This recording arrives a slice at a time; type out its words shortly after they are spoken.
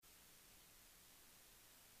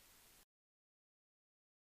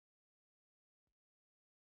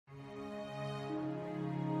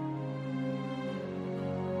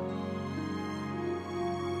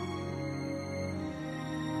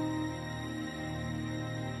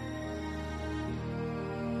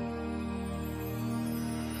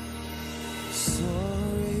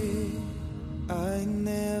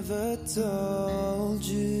told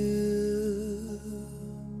you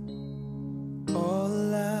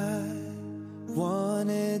all I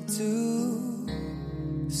wanted to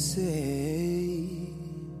say.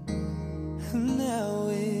 Now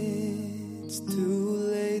it's too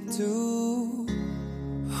late to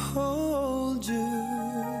hold you,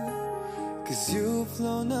 'cause you've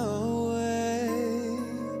flown away,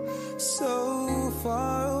 so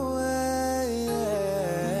far away.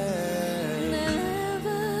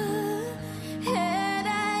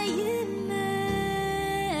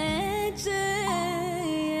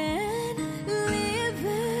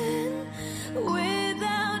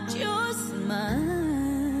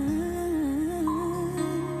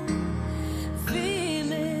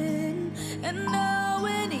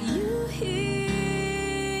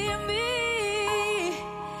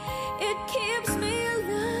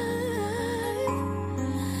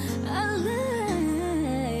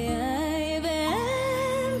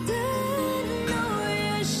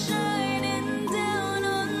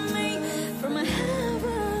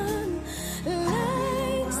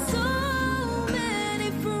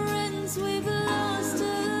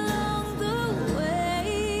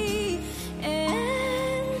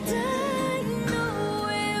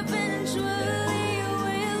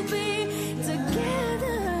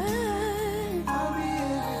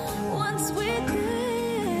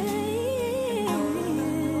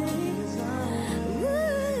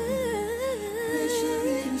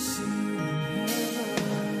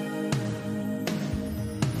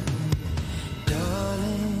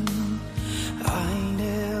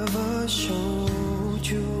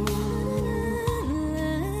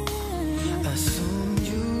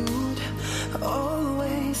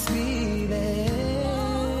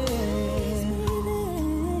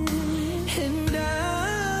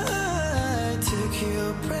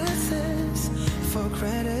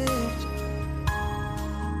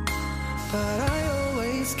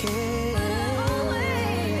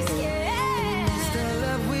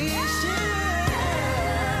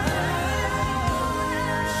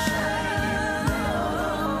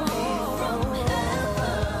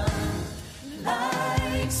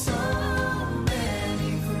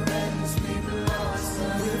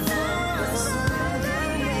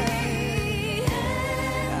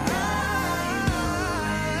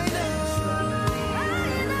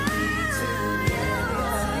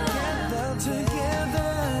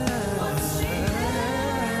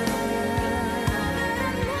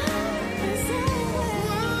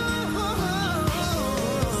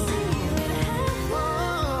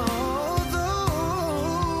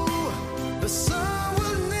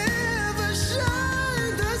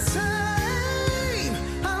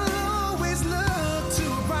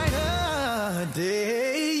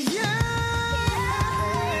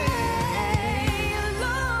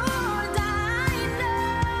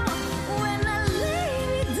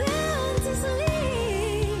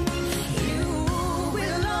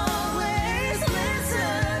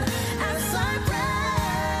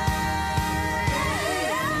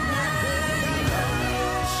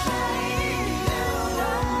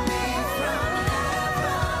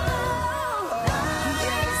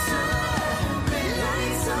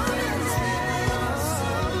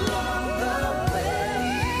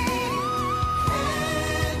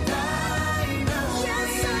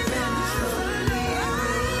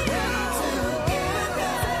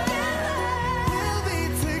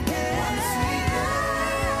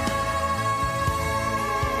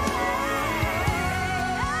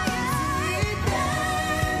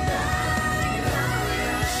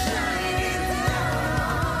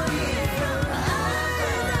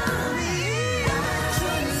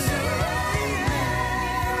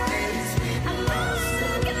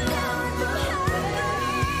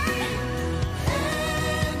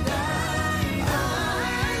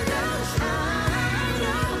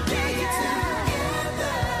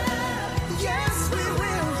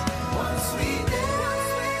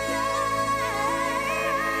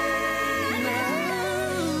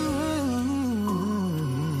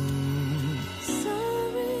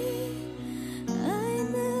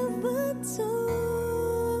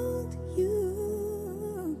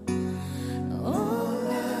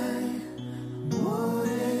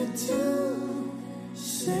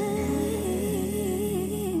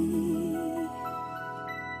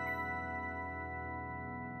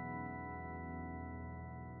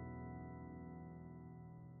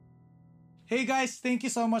 Hey guys, thank you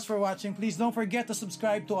so much for watching. Please don't forget to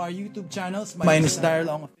subscribe to our YouTube channels. Mine is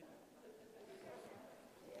Darlong.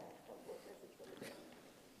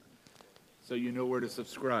 So you know where to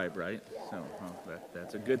subscribe, right? So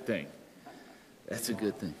that's a good thing. That's a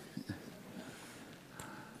good thing.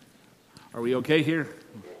 Are we okay here?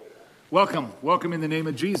 Welcome in the name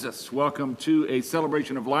of Jesus. Welcome to a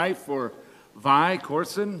celebration of life for Vi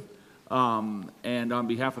Korsen. And on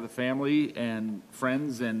behalf of the family and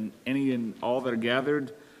friends and any and all that are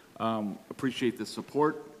gathered, appreciate the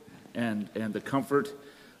support and the comfort.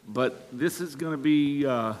 But this is going to be,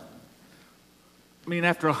 after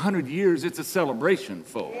 100 years, it's a celebration,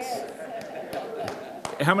 folks.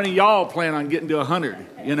 How many of y'all plan on getting to 100?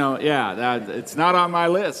 It's not on my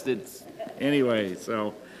list. Anyway,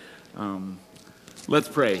 so let's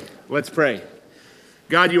pray.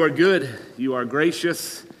 God, you are good, you are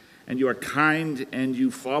gracious, and you are kind, and you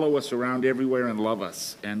follow us around everywhere and love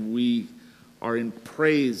us. And we are in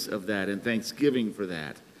praise of that and thanksgiving for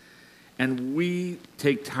that. And we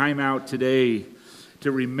take time out today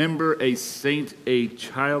to remember a saint, a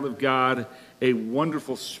child of God, a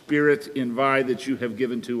wonderful spirit in Vi that you have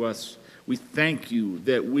given to us. We thank you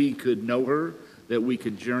that we could know her, that we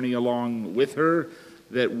could journey along with her,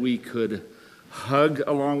 that we could hug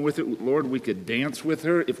along with it. Lord, we could dance with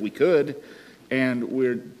her if we could. And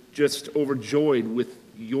we're just overjoyed with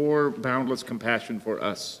your boundless compassion for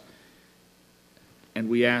us. And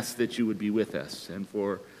we ask that you would be with us. And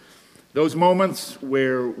for those moments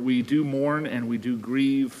where we do mourn and we do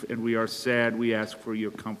grieve and we are sad, we ask for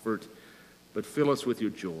your comfort. But fill us with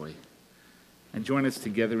your joy and join us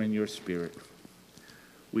together in your spirit.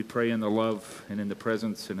 We pray in the love and in the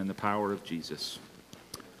presence and in the power of Jesus.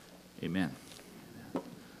 Amen.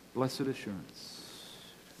 Blessed assurance.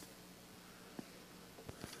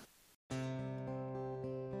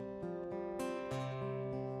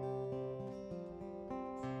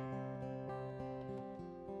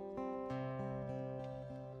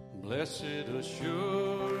 Blessed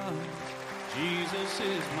assurance, Jesus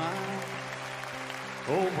is mine.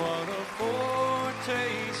 Oh, what a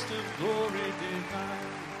foretaste of glory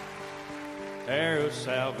divine. Heir of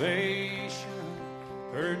salvation,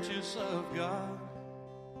 purchase of God.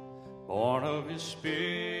 Born of his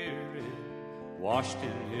Spirit, washed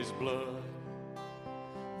in his blood.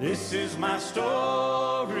 This is my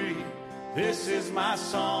story, this is my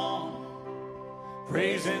song.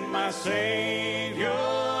 Praising my Savior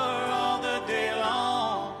all the day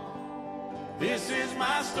long. This is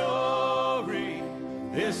my story,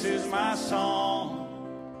 this is my song.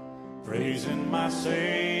 Praising my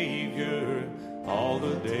Savior all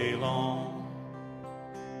the day long.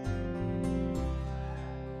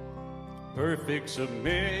 Perfect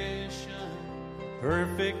submission,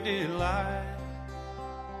 perfect delight.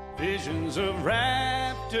 Visions of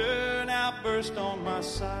rapture now burst on my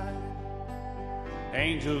sight.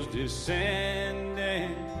 Angels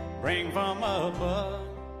descending, bring from above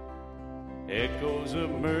echoes of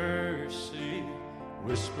mercy,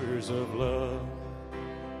 whispers of love.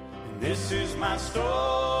 And this is my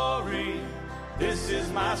story, this is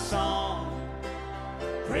my song,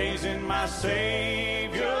 praising my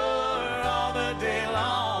Savior all the day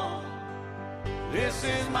long. This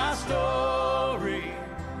is my story,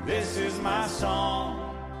 this is my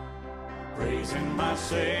song, praising my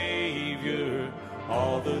Savior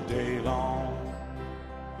all the day long.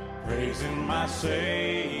 Praising my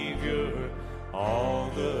Savior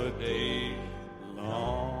all the day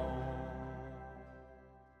long.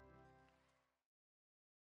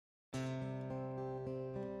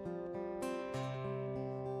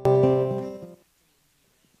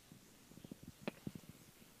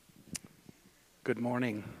 Good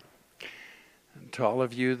morning. And to all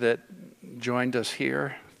of you that joined us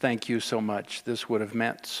here, thank you so much. This would have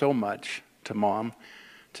meant so much to Mom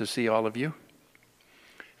to see all of you.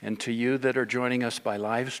 And to you that are joining us by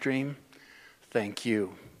live stream, thank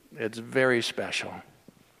you. It's very special.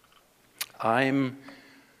 I'm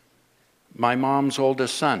my mom's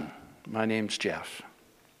oldest son. My name's Jeff.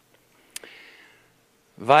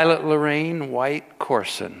 Violet Lorraine White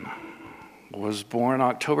Korsen was born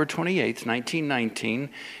October 28th, 1919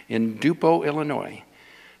 in Dupo, Illinois.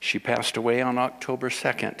 She passed away on October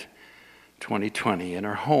 2nd, 2020 in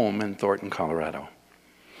her home in Thornton, Colorado.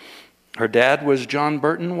 Her dad was John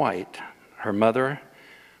Burton White. Her mother,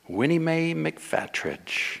 Winnie Mae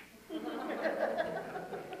McFatridge.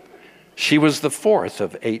 She was the fourth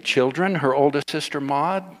of 8 children. Her oldest sister,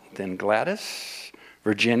 Maud, then Gladys,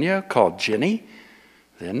 Virginia, called Jenny,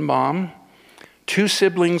 then Mom. 2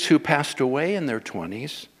 siblings who passed away in their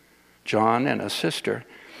 20s, John and a sister,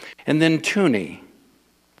 and then Toonie,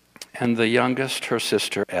 and the youngest, her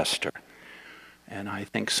sister, Esther. And I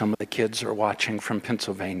think some of the kids are watching from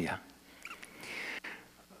Pennsylvania.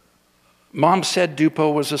 Mom said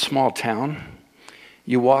Dupo was a small town.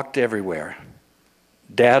 You walked everywhere.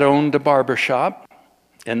 Dad owned a barber shop,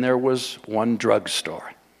 and there was one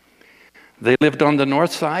drugstore. They lived on the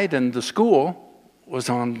north side, and the school was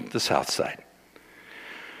on the south side.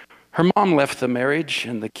 Her mom left the marriage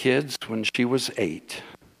and the kids when she was 8.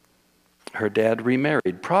 Her dad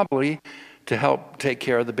remarried, probably to help take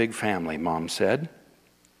care of the big family, Mom said.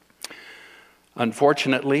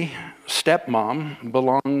 Unfortunately, stepmom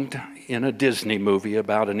belonged in a Disney movie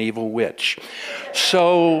about an evil witch.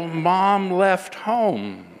 So Mom left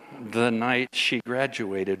home the night she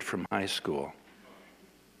graduated from high school.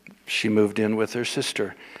 She moved in with her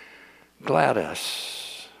sister,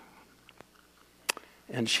 Gladys.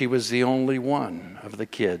 And she was the only one of the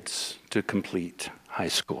kids to complete high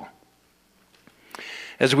school.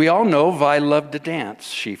 As we all know, Vi loved to dance.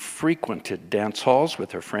 She frequented dance halls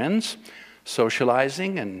with her friends,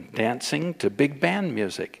 socializing and dancing to big band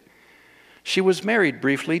music. She was married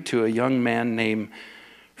briefly to a young man named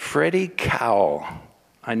Freddie Cowell.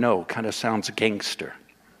 I know, kind of sounds gangster.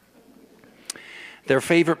 Their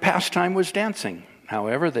favorite pastime was dancing.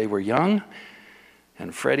 However, they were young,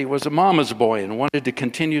 and Freddie was a mama's boy and wanted to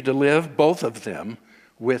continue to live, both of them,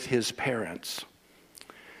 with his parents.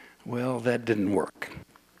 Well, that didn't work.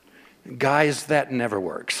 Guys, that never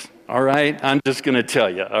works. All right? I'm just going to tell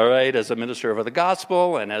you, all right? As a minister of the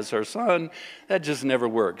gospel and as her son, that just never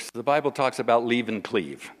works. The Bible talks about leave and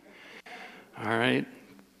cleave. All right?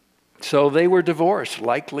 So they were divorced,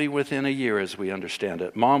 likely within a year, as we understand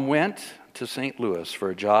it. Mom went to St. Louis for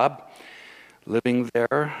a job, living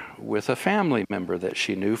there with a family member that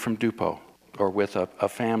she knew from Dupo, or with a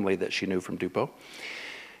family that she knew from Dupo.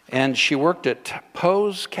 And she worked at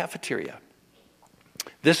Poe's Cafeteria.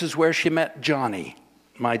 This is where she met Johnny,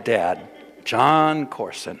 my dad, John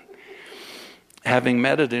Korsen. Having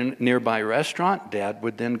met at a nearby restaurant, Dad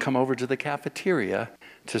would then come over to the cafeteria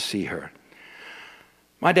to see her.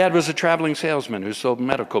 My dad was a traveling salesman who sold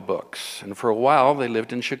medical books, and for a while they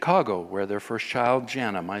lived in Chicago, where their first child,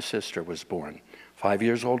 Jana, my sister, was born, 5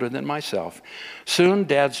 years older than myself. Soon,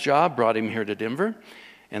 Dad's job brought him here to Denver,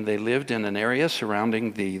 and they lived in an area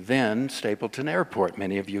surrounding the then Stapleton Airport.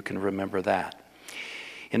 Many of you can remember that.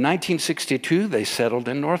 In 1962, they settled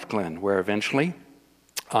in North Glen, where eventually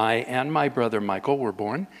I and my brother Michael were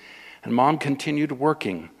born, and Mom continued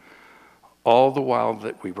working all the while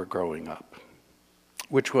that we were growing up,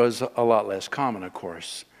 which was a lot less common, of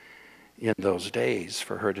course, in those days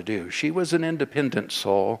for her to do. She was an independent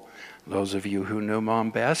soul, those of you who knew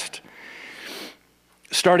Mom best.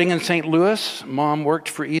 Starting in St. Louis, Mom worked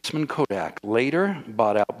for Eastman Kodak, later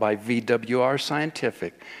bought out by VWR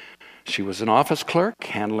Scientific. She was an office clerk,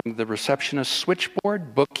 handling the receptionist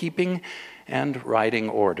switchboard, bookkeeping, and writing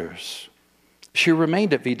orders. She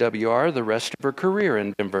remained at VWR the rest of her career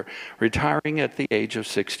in Denver, retiring at the age of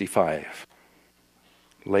 65.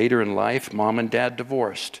 Later in life, Mom and Dad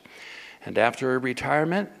divorced, and after her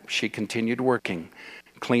retirement, she continued working,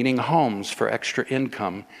 cleaning homes for extra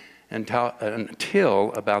income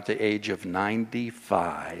until about the age of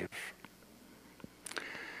 95.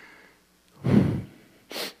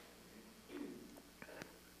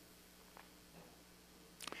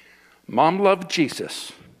 Mom loved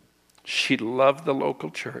Jesus. She loved the local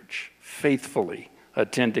church, faithfully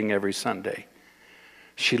attending every Sunday.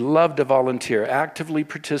 She loved to volunteer, actively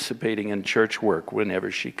participating in church work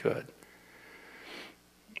whenever she could.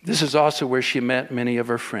 This is also where she met many of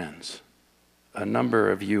her friends. A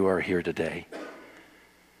number of you are here today.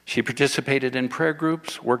 She participated in prayer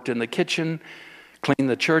groups, worked in the kitchen, cleaned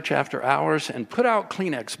the church after hours, and put out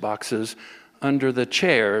Kleenex boxes under the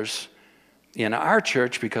chairs in our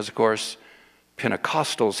church because, of course,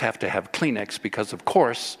 Pentecostals have to have Kleenex because, of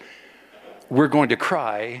course, we're going to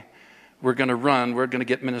cry, we're going to run, we're going to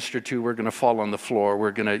get ministered to, we're going to fall on the floor,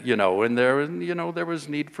 we're going to, and there was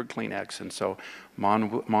need for Kleenex. And so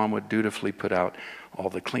Mom would dutifully put out all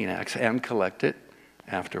the Kleenex and collect it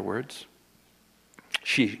afterwards.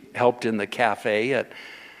 She helped in the cafe at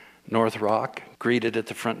North Rock, greeted at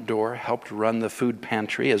the front door, helped run the food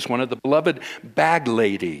pantry as one of the beloved bag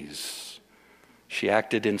ladies. She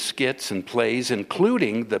acted in skits and plays,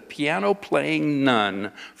 including the piano-playing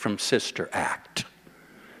nun from Sister Act.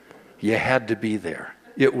 You had to be there.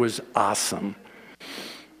 It was awesome.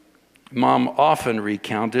 Mom often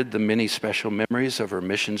recounted the many special memories of her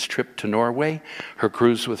missions trip to Norway, her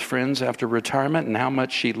cruise with friends after retirement, and how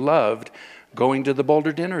much she loved going to the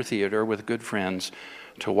Boulder Dinner Theater with good friends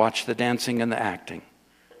to watch the dancing and the acting.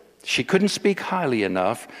 She couldn't speak highly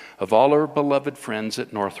enough of all her beloved friends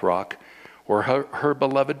at North Rock, or her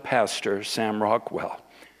beloved pastor, Sam Rockwell,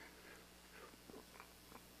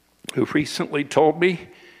 who recently told me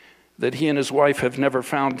that he and his wife have never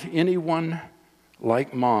found anyone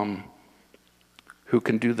like Mom who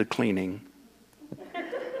can do the cleaning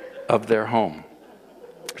of their home.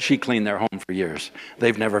 She cleaned their home for for years.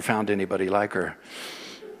 They've never found anybody like her.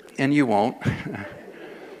 And you won't.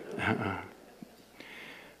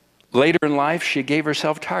 Later in life, she gave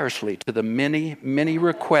herself tirelessly to the many, many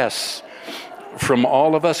requests from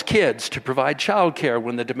all of us kids to provide childcare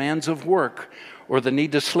when the demands of work or the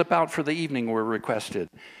need to slip out for the evening were requested.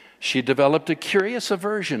 She developed a curious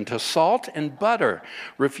aversion to salt and butter,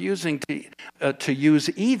 refusing to use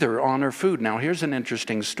either on her food. Now, here's an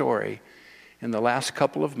interesting story. In the last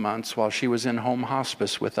couple of months, while she was in home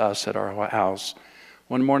hospice with us at our house,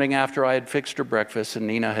 one morning after I had fixed her breakfast and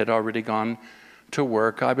Nina had already gone to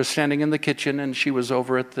work, I was standing in the kitchen and she was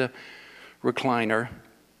over at the recliner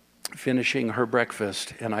finishing her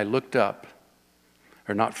breakfast, and I looked up,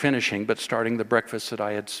 or not finishing, but starting the breakfast that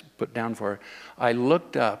I had put down for her. I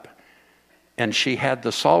looked up, and she had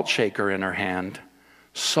the salt shaker in her hand,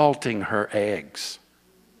 salting her eggs.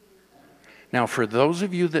 Now, for those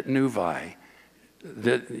of you that knew Vi,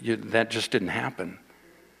 that just didn't happen.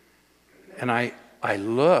 And I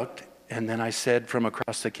looked, and then I said from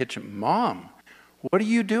across the kitchen, "Mom, what are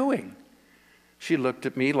you doing?" She looked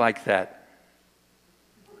at me like that.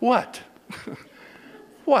 "What?"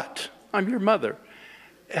 "What? I'm your mother."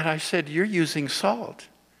 And I said, "You're using salt."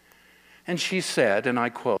 And she said, and I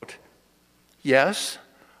quote, "Yes,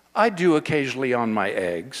 I do occasionally on my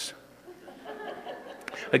eggs."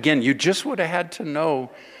 Again, you just would have had to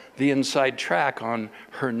know the inside track on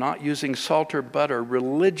her not using salt or butter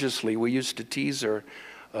religiously. We used to tease her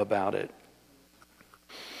about it.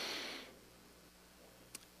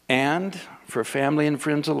 And for family and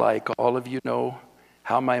friends alike, all of you know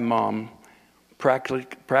how my mom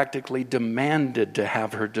practically demanded to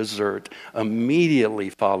have her dessert immediately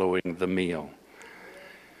following the meal.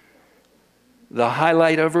 The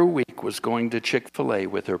highlight of her week was going to Chick-fil-A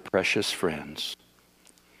with her precious friends.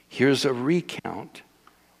 Here's a recount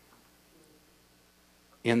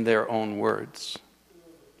in their own words.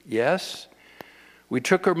 "Yes, we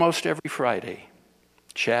took her most every Friday.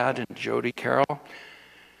 Chad and Jody Carroll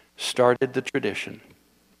started the tradition.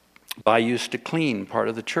 I used to clean part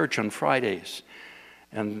of the church on Fridays,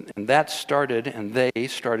 and they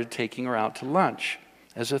started taking her out to lunch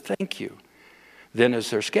as a thank you. Then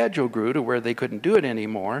as their schedule grew to where they couldn't do it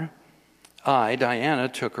anymore, Diana,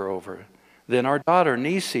 took her over. Then our daughter,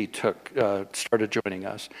 Nisi, started joining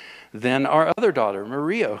us. Then our other daughter,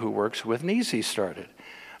 Maria, who works with Nisi, started.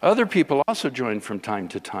 Other people also joined from time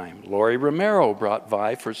to time. Lori Romero brought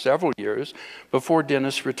Vi for several years before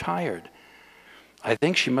Dennis retired. I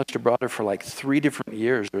think she must have brought her for like 3 different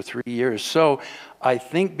years or 3 years. So I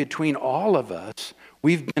think between all of us,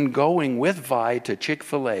 we've been going with Vi to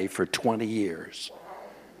Chick-fil-A for 20 years,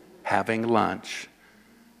 having lunch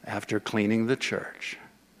after cleaning the church.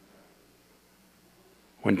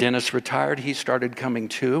 When Dennis retired, he started coming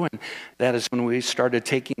too, and that is when we started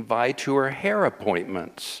taking Vi to her hair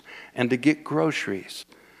appointments and to get groceries.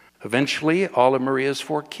 Eventually, all of Maria's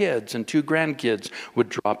 4 kids and 2 grandkids would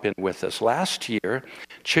drop in with us. Last year,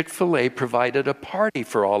 Chick-fil-A provided a party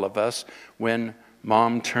for all of us when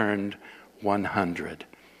Mom turned 100.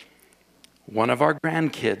 One of our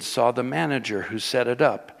grandkids saw the manager who set it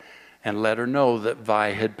up and let her know that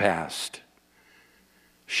Vi had passed.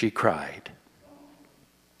 She cried.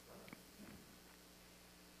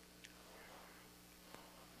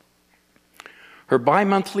 Her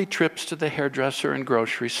bi-monthly trips to the hairdresser and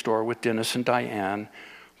grocery store with Dennis and Diane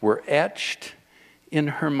were etched in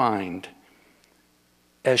her mind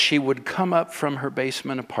as she would come up from her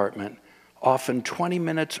basement apartment, often 20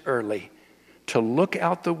 minutes early, to look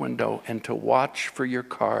out the window and to watch for your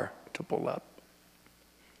car to pull up.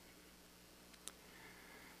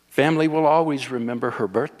 Family will always remember her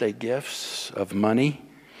birthday gifts of money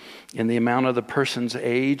in the amount of the person's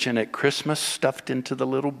age and at Christmas stuffed into the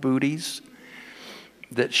little booties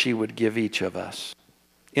that she would give each of us.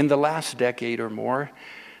 In the last decade or more,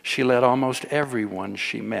 she let almost everyone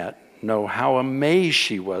she met know how amazed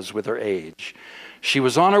she was with her age. She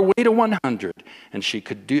was on her way to 100, and she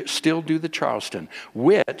could still do the Charleston,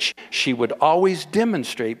 which she would always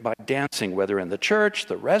demonstrate by dancing, whether in the church,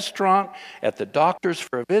 the restaurant, at the doctor's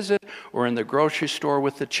for a visit, or in the grocery store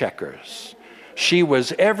with the checkers. She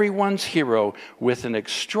was everyone's hero with an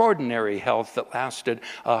extraordinary health that lasted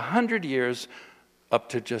 100 years up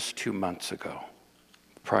to just 2 months ago,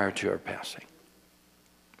 prior to her passing.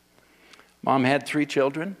 Mom had 3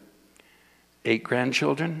 children, 8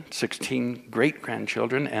 grandchildren, 16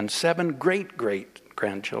 great-grandchildren, and 7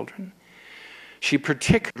 great-great-grandchildren. She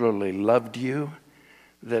particularly loved you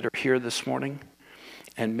that are here this morning,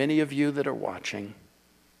 and many of you that are watching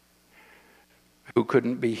who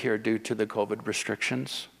couldn't be here due to the COVID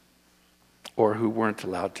restrictions or who weren't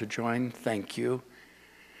allowed to join. Thank you.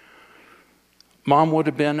 Mom would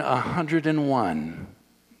have been 101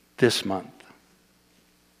 this month.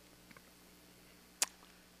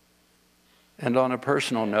 And on a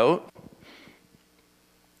personal note,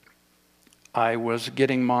 I was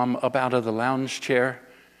getting Mom up out of the lounge chair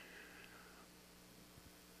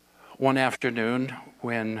one afternoon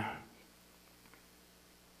when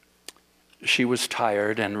she was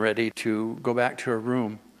tired and ready to go back to her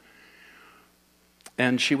room.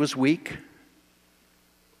 And she was weak.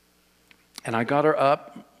 And I got her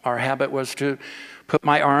up. Our habit was to put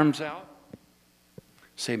my arms out,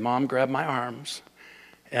 say, Mom, grab my arms.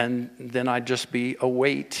 And then I'd just be a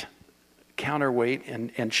weight, counterweight,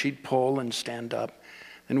 and she'd pull and stand up.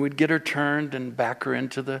 And we'd get her turned and back her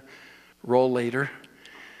into the rollator,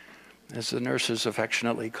 as the nurses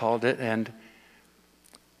affectionately called it. And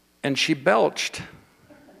she belched.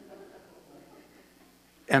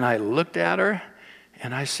 And I looked at her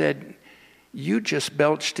and I said, you just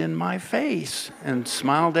belched in my face, and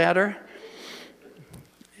smiled at her.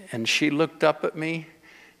 And she looked up at me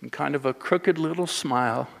in kind of a crooked little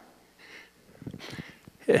smile.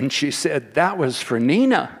 And she said, that was for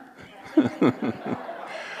Nina.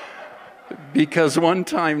 Because one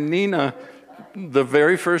time Nina, the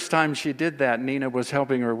very first time she did that, Nina was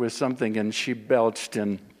helping her with something and she belched,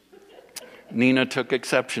 and Nina took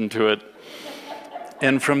exception to it.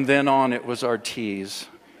 And from then on, it was our tease.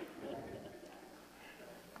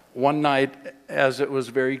 One night, as it was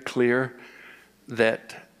very clear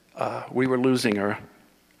that we were losing her,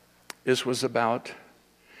 this was about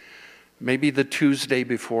maybe the Tuesday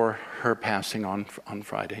before her passing on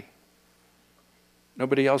Friday.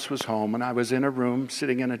 Nobody else was home, and I was in a room,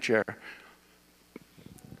 sitting in a chair.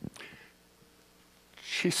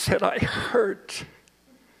 She said, I hurt.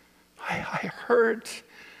 I hurt.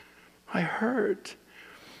 I hurt.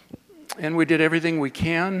 And we did everything we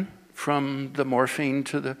can, from the morphine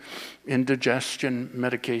to the indigestion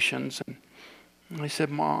medications. And I said,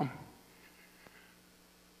 Mom,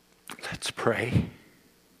 let's pray.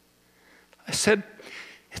 I said,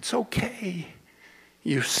 it's okay.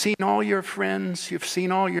 You've seen all your friends. You've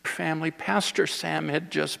seen all your family. Pastor Sam had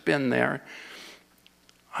just been there.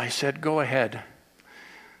 I said, go ahead.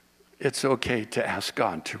 It's okay to ask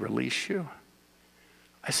God to release you.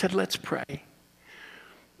 I said, let's pray.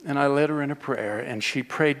 And I led her in a prayer, and she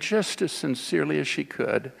prayed just as sincerely as she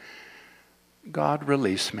could. God,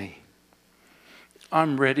 release me.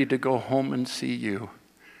 I'm ready to go home and see you.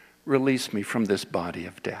 Release me from this body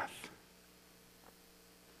of death.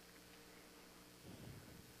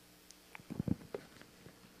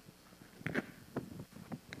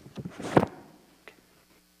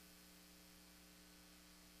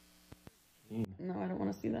 No, I don't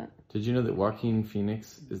want to see that. Did you know that Joaquin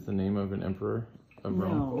Phoenix is the name of an emperor of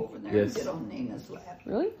Rome? No. Over there Yes. and get on Nina's lap.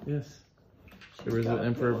 Really? Yes. There was an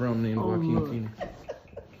emperor of Rome named Joaquin Phoenix.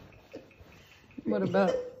 What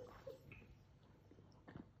about?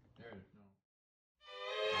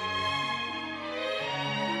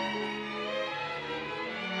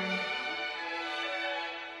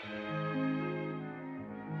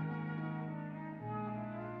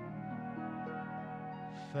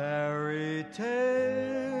 Fairy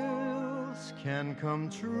tales can come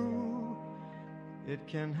true. It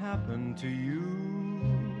can happen to you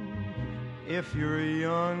if you're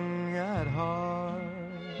young at heart.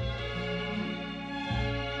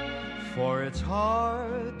 For it's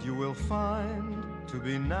hard, you will find, to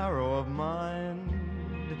be narrow of mind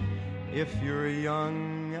if you're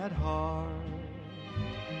young at heart.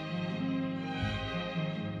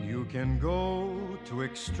 You can go to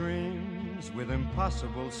extremes with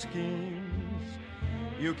impossible schemes.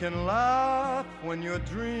 You can laugh when your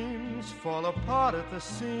dreams fall apart at the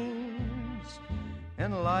seams.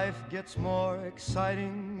 And life gets more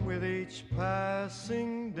exciting with each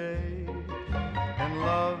passing day. And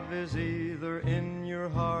love is either in your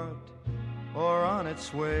heart or on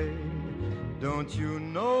its way. Don't you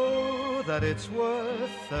know that it's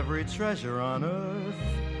worth every treasure on earth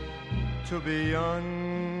to be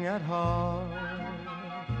young at heart?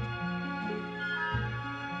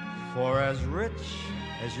 For as rich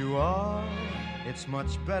as you are, it's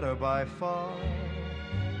much better by far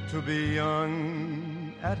to be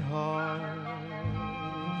young at heart.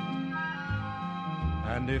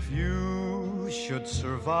 And if you should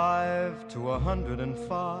survive to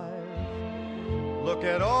 105, look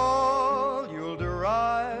at all you'll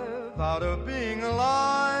derive out of being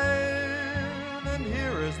alive. And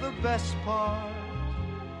here is the best part,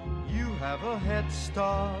 you have a head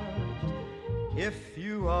start if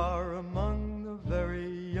you are among the very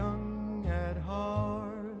young at heart.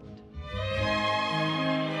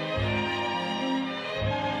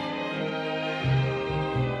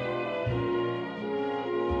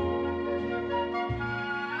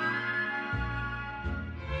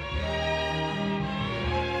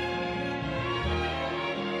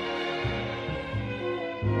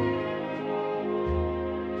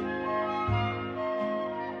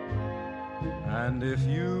 And if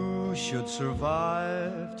you should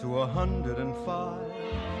survive to 105,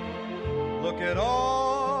 look at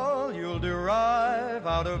all you'll derive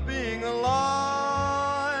out of being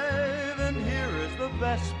alive. And here is the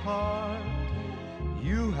best part,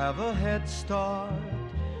 you have a head start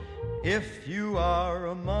if you are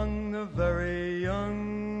among the very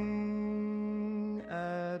young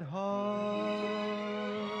at heart.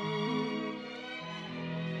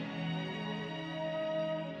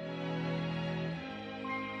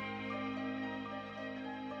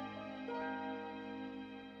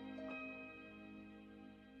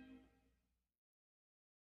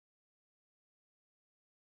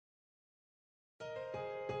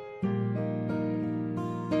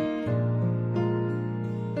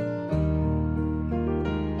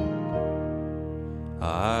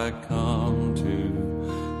 I come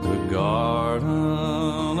to the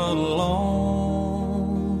garden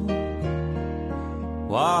alone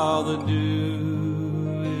while the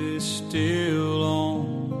dew is still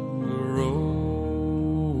on the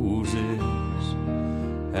roses,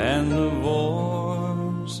 and the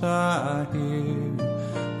voice I hear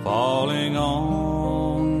falling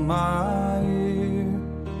on my ear,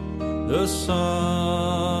 the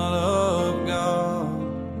Son of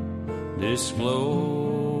God discloses,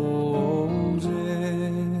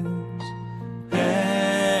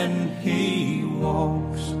 and he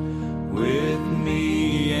walks with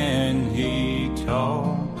me, and he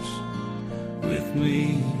talks with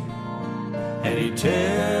me, and he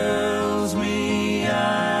tells me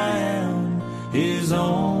I am his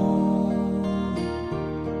own,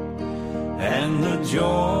 and the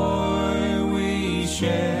joy we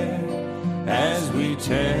share as we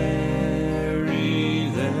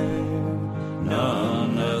tarry there,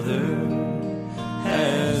 none other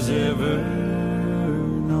has ever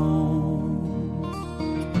known.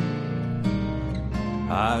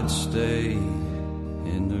 I'd stay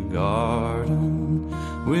in the garden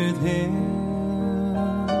with him,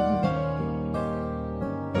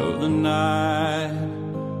 though the night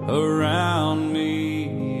around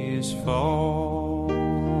me is falling,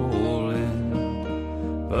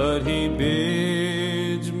 but he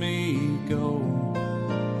bids me go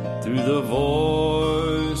through the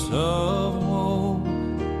voice of woe.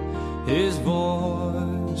 His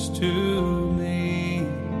voice to me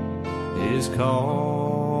is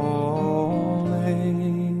calling,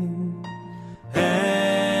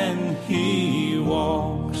 and he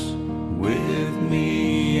walks with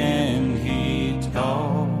me, and he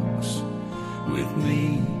talks with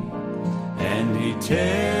me, and he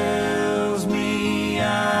tells me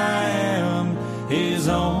I am his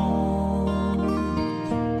own,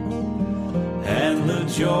 and the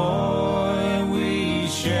joy we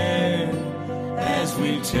share as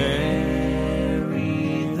we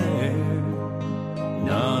tarry there,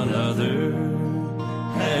 none other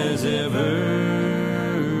has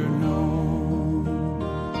ever known.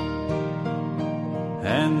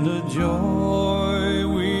 And the joy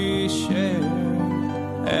we share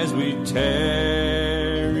as we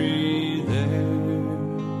tarry there,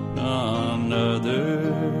 none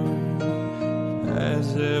other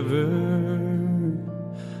has ever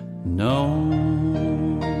known.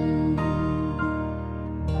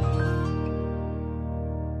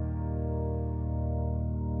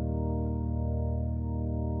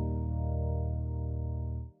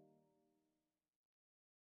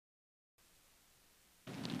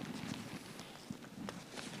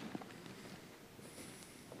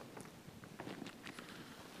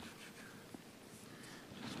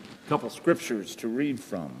 Couple scriptures to read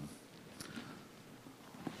from.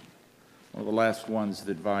 One of the last ones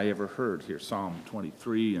that I ever heard here, Psalm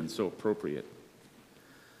 23, and so appropriate.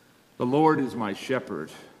 The Lord is my shepherd.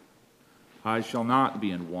 I shall not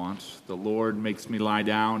be in want. The Lord makes me lie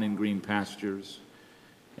down in green pastures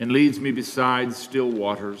and leads me beside still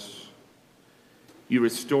waters. You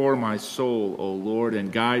restore my soul, O Lord, and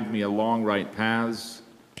guide me along right paths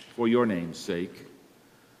for your name's sake.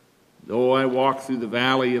 Though I walk through the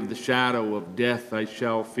valley of the shadow of death, I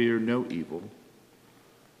shall fear no evil,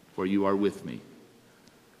 for you are with me.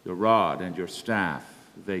 Your rod and your staff,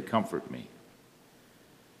 they comfort me.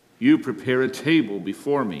 You prepare a table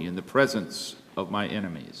before me in the presence of my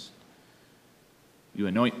enemies. You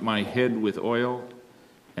anoint my head with oil,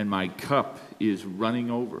 and my cup is running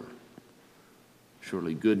over.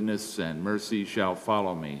 Surely goodness and mercy shall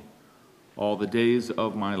follow me all the days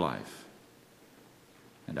of my life,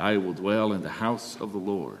 and I will dwell in the house of the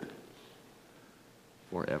Lord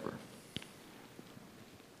forever.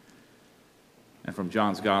 And from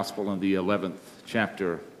John's Gospel in the 11th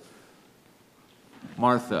chapter,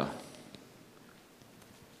 Martha,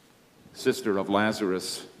 sister of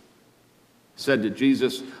Lazarus, said to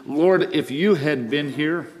Jesus, "Lord, if you had been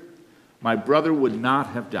here, my brother would not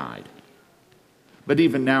have died. But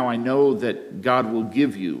even now I know that God will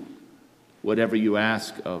give you whatever you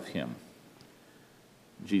ask of him."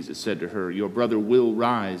 Jesus said to her, "Your brother will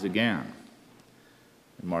rise again."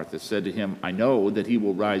 And Martha said to him, "I know that he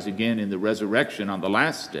will rise again in the resurrection on the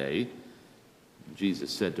last day." And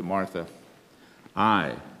Jesus said to Martha,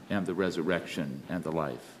 "I am the resurrection and the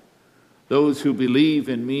life. Those who believe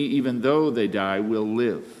in me, even though they die, will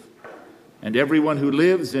live. And everyone who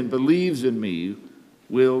lives and believes in me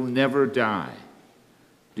will never die.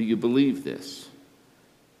 Do you believe this?"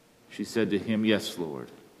 She said to him, "Yes, Lord.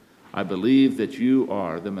 I believe that you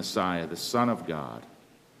are the Messiah, the Son of God,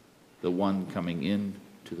 the one coming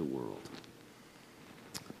into the world."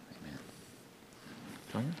 Amen.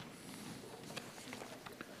 Tanya?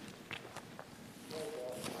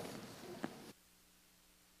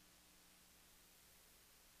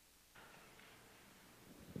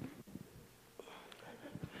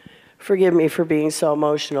 Forgive me for being so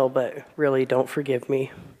emotional, but really don't forgive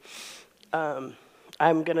me.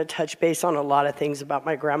 I'm going to touch base on a lot of things about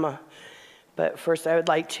my grandma, but first I would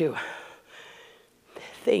like to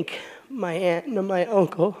thank my aunt and my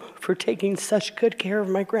uncle for taking such good care of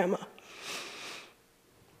my grandma.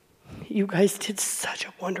 You guys did such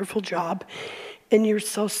a wonderful job, and you're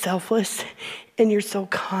so selfless, and you're so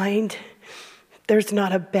kind. There's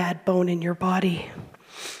not a bad bone in your body.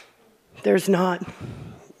 There's not.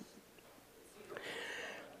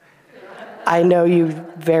 I know you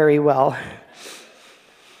very well.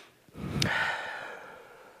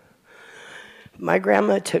 My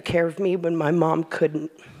grandma took care of me when my mom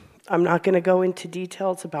couldn't. I'm not going to go into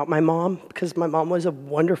details about my mom because my mom was a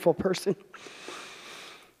wonderful person.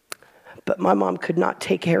 But my mom could not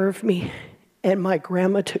take care of me, and my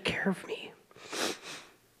grandma took care of me.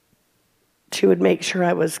 She would make sure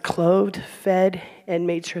I was clothed, fed, and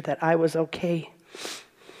made sure that I was okay.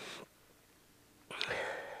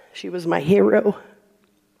 She was my hero.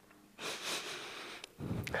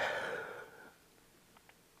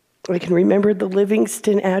 I can remember the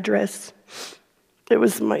Livingston address. It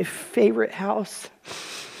was my favorite house.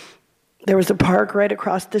 There was a park right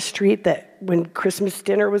across the street that when Christmas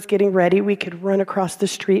dinner was getting ready, we could run across the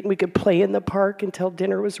street and we could play in the park until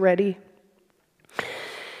dinner was ready.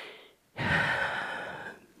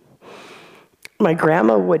 My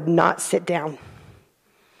grandma would not sit down.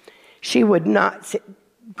 She would not sit.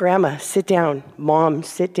 "Grandma, sit down. Mom,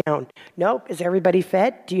 sit down." "Nope. Is everybody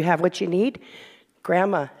fed? Do you have what you need?"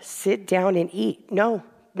 "Grandma, sit down and eat." "No,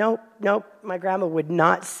 nope, nope." My grandma would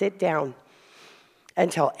not sit down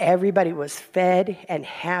until everybody was fed and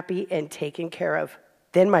happy and taken care of.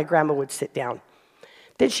 Then my grandma would sit down.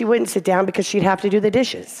 Then she wouldn't sit down because she'd have to do the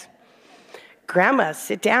dishes. "Grandma,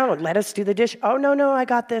 sit down. Let us do the dish." "Oh, no, I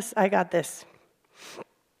got this. I got this."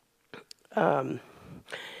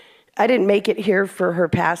 I didn't make it here for her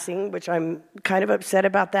passing, which I'm kind of upset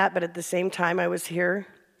about that, but at the same time, I was here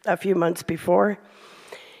a few months before.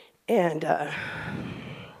 And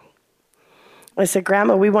I said,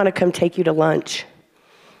 "Grandma, we want to come take you to lunch."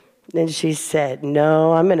 And she said,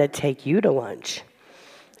 "No, I'm going to take you to lunch."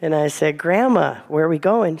 And I said, "Grandma, where are we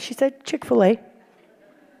going?" She said, "Chick-fil-A."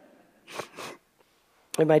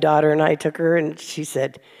 And my daughter and I took her, and she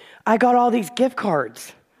said, "I got all these gift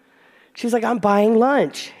cards." She's like, "I'm buying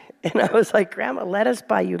lunch." And I was like, "Grandma, let us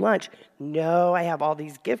buy you lunch." "No, I have all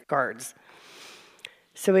these gift cards."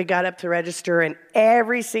 So we got up to register, and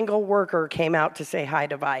every single worker came out to say hi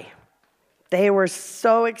to Vi. They were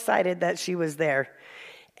so excited that she was there.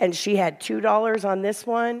 And she had $2 on this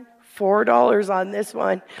one, $4 on this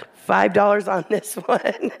one, $5 on this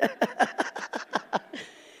one.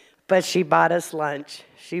 But she bought us lunch.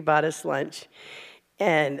 She bought us lunch.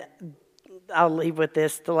 And I'll leave with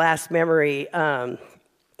this. The last memory,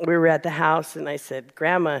 we were at the house, and I said,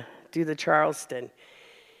 "Grandma, do the Charleston."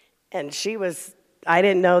 And I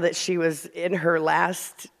didn't know that she was in her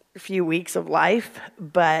last few weeks of life,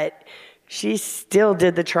 but she still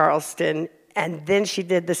did the Charleston, and then she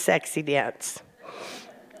did the sexy dance.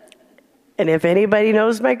 And if anybody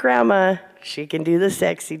knows my grandma, she can do the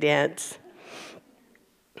sexy dance.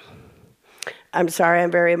 I'm sorry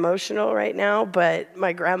I'm very emotional right now, but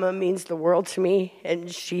my grandma means the world to me, and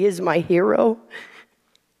she is my hero.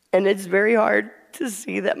 And it's very hard to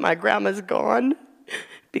see that my grandma's gone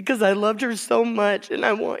because I loved her so much, and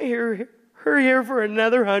I want her here for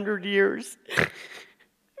another 100 years.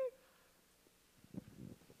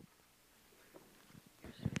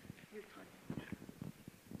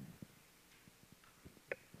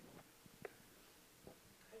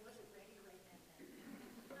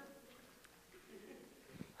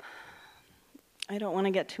 I don't want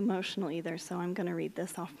to get too emotional either, so I'm going to read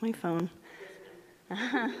this off my phone.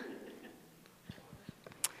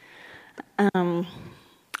 A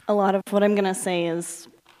lot of what I'm going to say is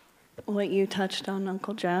what you touched on,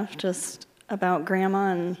 Uncle Jeff, just about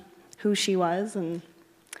Grandma and who she was and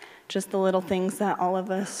just the little things that all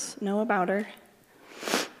of us know about her.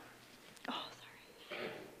 Oh, sorry.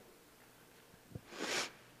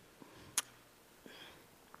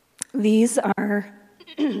 These are,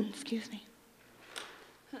 excuse me.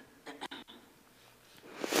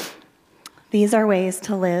 These are ways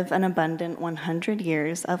to live an abundant 100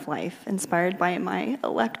 years of life inspired by my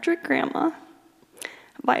electric grandma,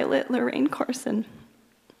 Violet Lorraine Korsen.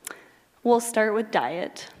 We'll start with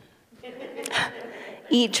diet.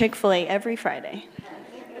 Eat Chick-fil-A every Friday.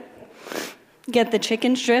 Get the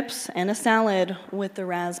chicken strips and a salad with the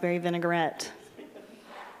raspberry vinaigrette.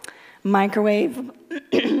 Microwave,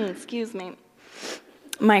 excuse me.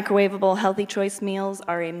 Microwavable healthy choice meals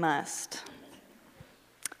are a must.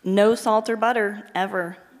 No salt or butter,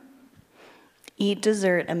 ever. Eat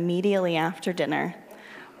dessert immediately after dinner.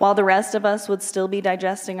 While the rest of us would still be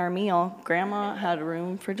digesting our meal, Grandma had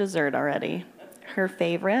room for dessert already. Her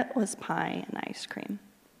favorite was pie and ice cream.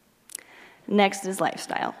 Next is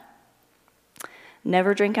lifestyle.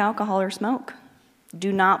 Never drink alcohol or smoke.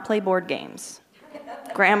 Do not play board games.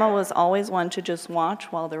 Grandma was always one to just watch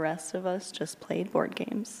while the rest of us just played board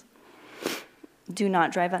games. Do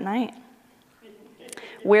not drive at night.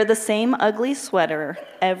 Wear the same ugly sweater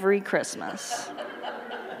every Christmas.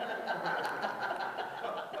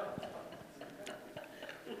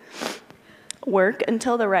 Work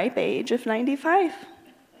until the ripe age of 95.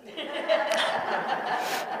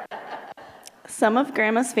 Some of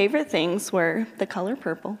Grandma's favorite things were the color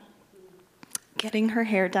purple, getting her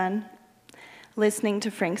hair done, listening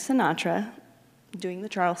to Frank Sinatra, doing the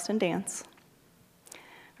Charleston dance,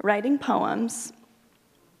 writing poems,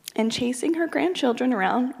 and chasing her grandchildren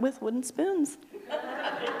around with wooden spoons.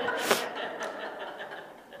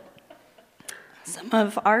 Some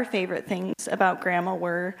of our favorite things about Grandma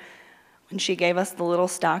were when she gave us the little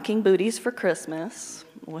stocking booties for Christmas,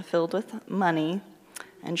 filled with money,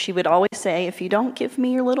 and she would always say, if you don't give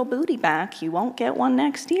me your little booty back, you won't get one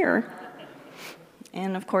next year.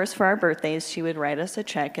 And of course, for our birthdays, she would write us a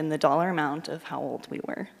check in the dollar amount of how old we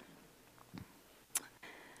were.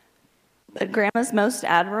 But Grandma's most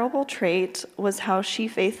admirable trait was how she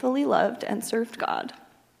faithfully loved and served God.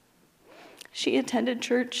 She attended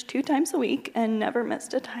church 2 times a week and never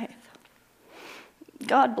missed a tithe.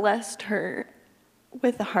 God blessed her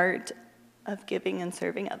with a heart of giving and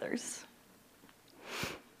serving others.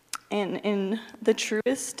 And in the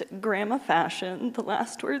truest Grandma fashion, the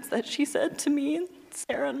last words that she said to me,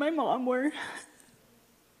 Sarah, and my mom were,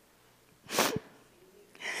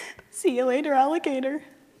 "See you later, alligator.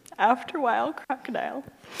 After a while, crocodile.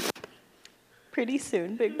 Pretty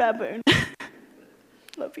soon, big baboon."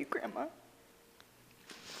 Love you, Grandma.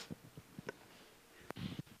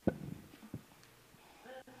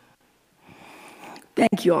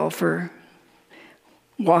 Thank you all for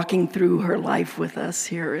walking through her life with us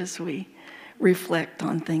here as we reflect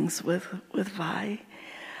on things with Vi.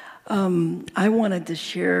 I wanted to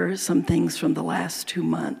share some things from the last 2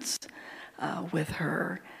 months with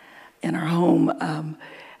her in our home.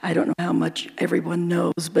 I don't know how much everyone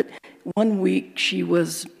knows, but 1 week she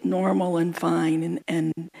was normal and fine,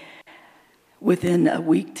 and within a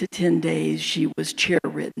week to 10 days she was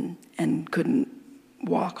chair-ridden and couldn't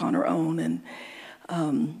walk on her own, and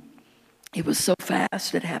it was so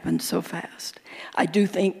fast. It happened so fast. I do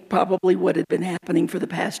think probably what had been happening for the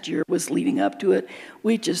past year was leading up to it.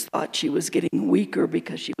 We just thought she was getting weaker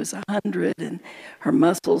because she was 100 and her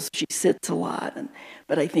muscles, she sits a lot.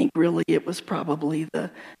 But I think really it was probably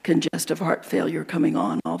the congestive heart failure coming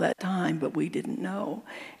on all that time, but we didn't know.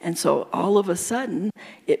 And so all of a sudden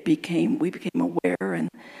we became aware, and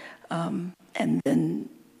then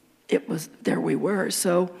there we were.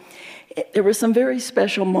 So there were some very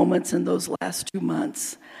special moments in those last 2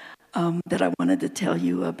 months that I wanted to tell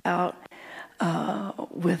you about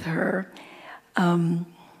with her.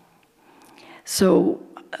 So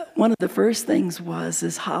one of the first things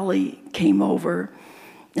is Holly came over.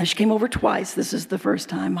 Now, she came over twice. This is the first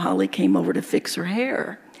time Holly came over to fix her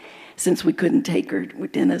hair. Since we couldn't take her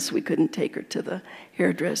with Dennis, we couldn't take her to the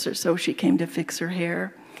hairdresser, so she came to fix her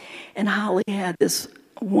hair. And Holly had this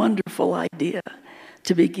wonderful idea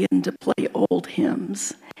to begin to play old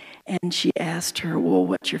hymns. And she asked her, well,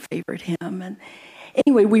 what's your favorite hymn? And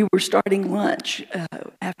anyway, we were starting lunch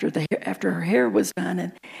after her hair was done,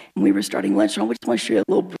 and we were starting lunch. And I just want to show you a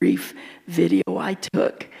little brief video I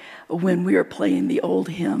took when we were playing the old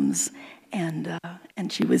hymns, and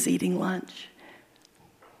she was eating lunch.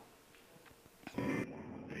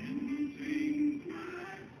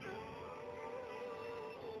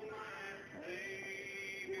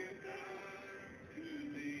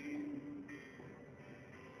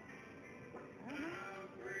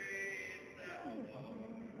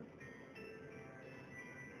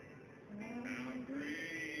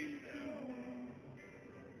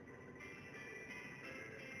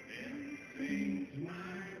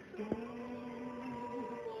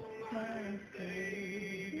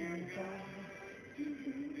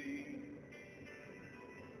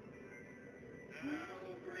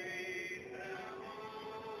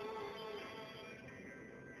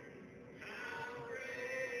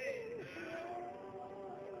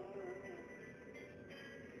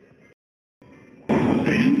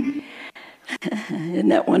 Isn't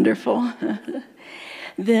that wonderful?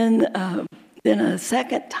 Then a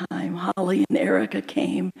second time, Holly and Erica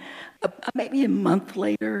came, maybe a month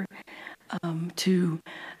later, to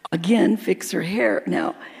again fix her hair.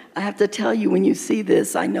 Now, I have to tell you, when you see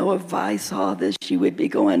this, I know if Vi saw this, she would be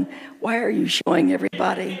going, "Why are you showing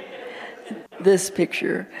everybody this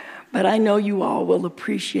picture?" But I know you all will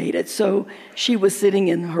appreciate it. So she was sitting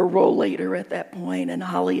in her rollator at that point, and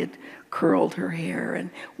Holly had curled her hair, and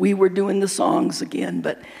we were doing the songs again,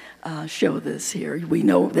 but show this here. We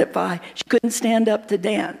know that she couldn't stand up to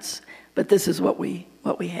dance, but this is what we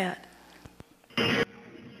had. Look at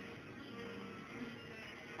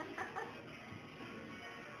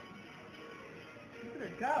her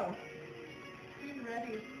go. She's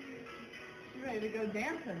ready. She's ready to go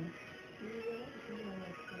dancing.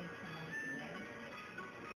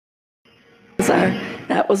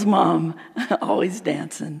 That was Mom, always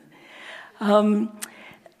dancing.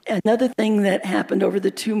 Another thing that happened over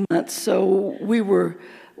the 2 months, so we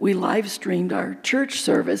live streamed our church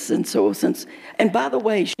service, and by the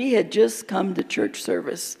way, she had just come to church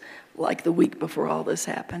service like the week before all this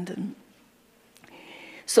happened, and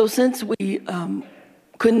so since we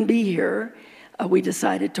couldn't be here, we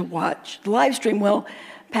decided to watch the live stream. Well,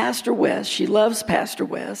 Pastor West, she loves Pastor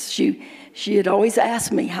West. She had always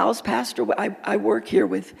asked me, "How's Pastor West?" I work here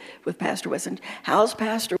with Pastor West, and how's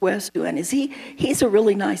Pastor West doing? He's a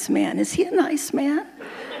really nice man. Is he a nice man?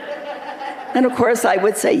 And of course I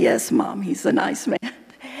would say, "Yes, Mom, he's a nice man."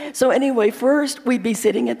 So anyway, first we'd be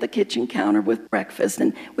sitting at the kitchen counter with breakfast,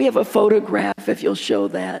 and we have a photograph if you'll show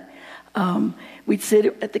that. We'd sit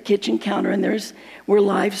at the kitchen counter, and we're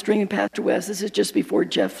live streaming Pastor West. This is just before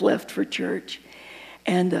Jeff left for church.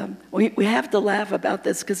 And we have to laugh about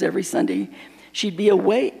this because every Sunday she'd be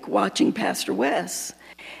awake watching Pastor West.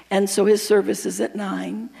 And so his service is at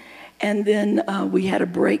 9. And then we had a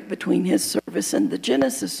break between his service and the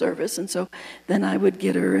Genesis service. And so then I would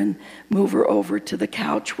get her and move her over to the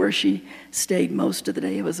couch where she stayed most of the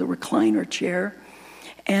day. It was a recliner chair.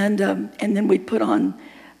 And then we'd put on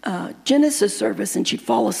Genesis service, and she'd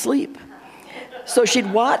fall asleep. So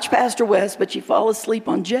she'd watch Pastor West, but she'd fall asleep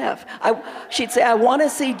on Jeff. She'd say, "I want to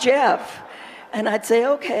see Jeff." And I'd say,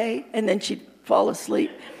 "Okay." And then she'd fall asleep.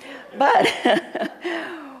 But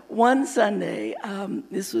one Sunday,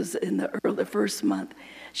 this was in the first month,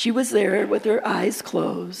 she was there with her eyes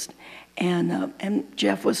closed. And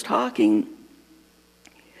Jeff was talking.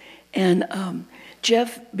 And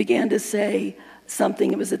Jeff began to say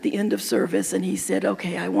something. It was at the end of service, and he said,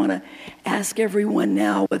 "Okay, I want to ask everyone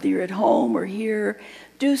now, whether you're at home or here,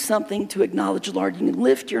 do something to acknowledge the Lord. You can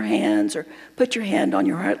lift your hands or put your hand on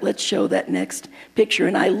your heart." Let's show that next picture.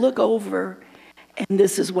 And I look over, and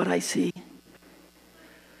this is what I see.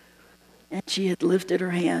 And she had lifted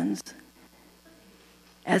her hands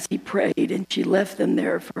as he prayed, and she left them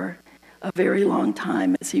there for a very long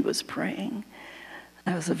time as he was praying.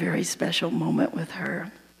 That was a very special moment with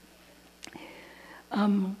her.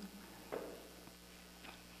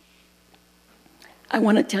 I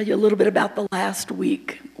want to tell you a little bit about the last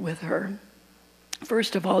week with her.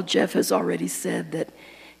 First of all, Jeff has already said that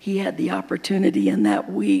he had the opportunity in that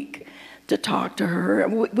week to talk to her.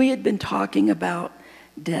 We had been talking about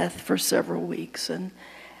death for several weeks and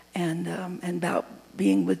about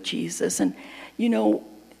being with Jesus. And,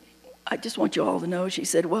 I just want you all to know, she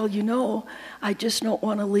said, "Well, I just don't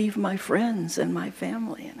want to leave my friends and my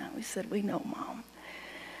family." And we said, "We know, Mom."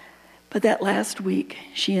 But that last week,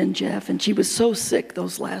 she and Jeff, and she was so sick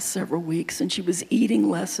those last several weeks, and she was eating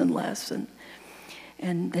less and less,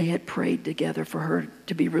 and they had prayed together for her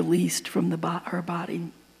to be released from her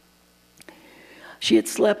body. She had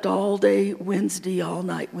slept all day Wednesday, all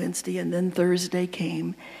night Wednesday, and then Thursday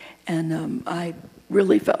came, and I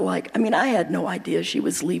really felt like, I had no idea she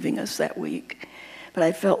was leaving us that week, but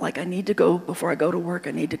I felt like I need to go, before I go to work,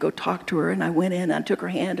 I need to go talk to her, and I went in, I took her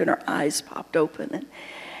hand, and her eyes popped open,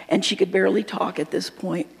 and she could barely talk at this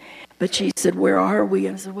point. But she said, where are we?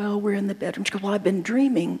 And I said, well, we're in the bedroom. She goes, well, I've been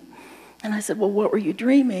dreaming. And I said, well, what were you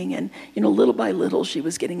dreaming? And, little by little, she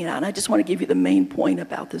was getting it out. And I just want to give you the main point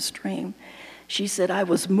about this dream. She said, I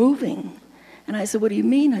was moving. And I said, what do you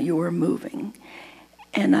mean you were moving?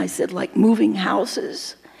 And I said, like moving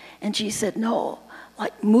houses? And she said, no,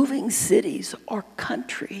 like moving cities or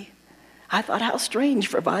country. I thought, how strange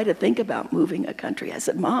for Vi to think about moving a country. I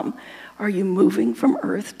said, Mom, are you moving from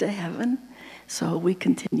earth to heaven? So we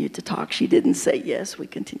continued to talk. She didn't say yes. We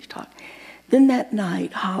continued to talk. Then that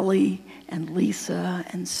night, Holly and Lisa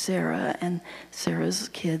and Sarah and Sarah's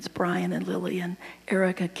kids, Brian and Lily and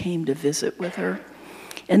Erica, came to visit with her.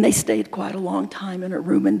 And they stayed quite a long time in her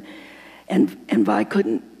room. And Vi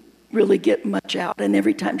couldn't really get much out. And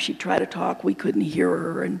every time she tried to talk, we couldn't hear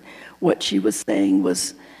her. And what she was saying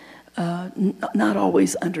was not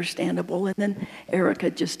always understandable. And then Erica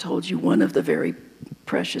just told you one of the very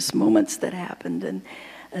precious moments that happened, and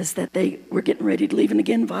is that they were getting ready to leave. And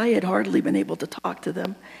again, Vi had hardly been able to talk to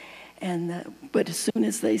them. But as soon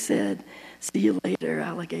as they said, see you later,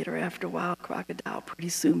 alligator, after a while, crocodile, pretty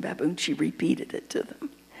soon, baboon, she repeated it to them.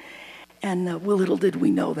 And little did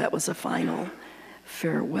we know that was a final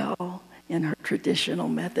farewell in her traditional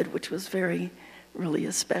method, which was really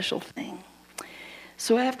a special thing.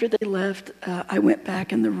 So after they left, I went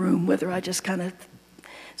back in the room with her.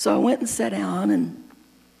 So I went and sat down,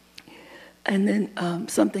 and then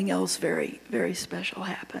something else very, very special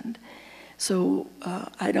happened. So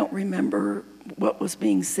I don't remember what was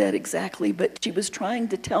being said exactly, but she was trying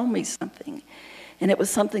to tell me something. And it was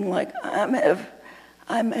something like, I'm Ev.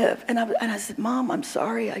 And I said, Mom, I'm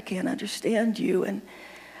sorry, I can't understand you.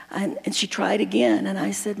 And she tried again, and I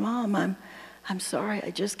said, Mom, I'm sorry, I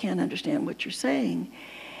just can't understand what you're saying.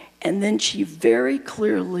 And then she very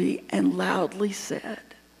clearly and loudly said,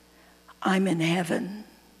 I'm in heaven.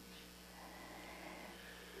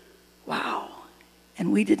 Wow.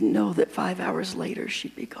 And we didn't know that 5 hours later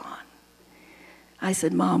she'd be gone. I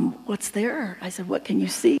said, Mom, what's there? I said, what can you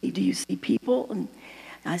see? Do you see people? And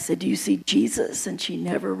I said, do you see Jesus? And she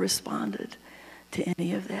never responded to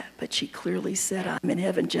any of that. But she clearly said, I'm in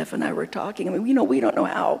heaven. Jeff and I were talking. I mean, we don't know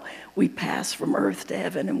how we pass from earth to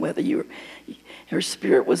heaven, and whether her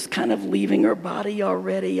spirit was kind of leaving her body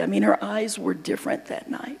already. I mean, her eyes were different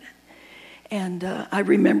that night. And I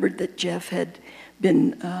remembered that Jeff had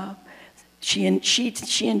been, she and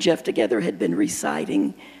Jeff together had been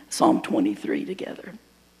reciting Psalm 23 together.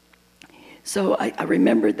 So I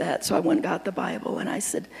remembered that. So I went and got the Bible, and I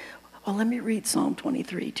said, well, let me read Psalm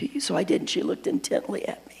 23 to you. So I did, and she looked intently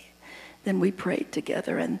at me. Then we prayed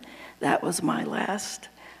together, and that was my last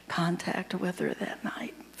contact with her that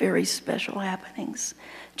night. Very special happenings.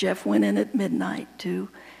 Jeff went in at midnight to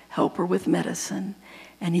help her with medicine,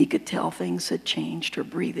 and he could tell things had changed. Her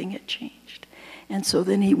breathing had changed. And so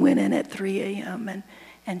then he went in at 3 a.m.,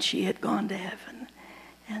 and she had gone to heaven.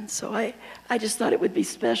 And so I just thought it would be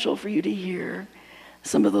special for you to hear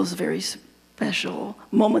some of those very special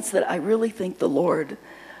moments that I really think the Lord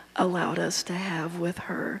allowed us to have with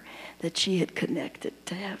her, that she had connected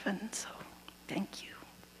to heaven. So thank you.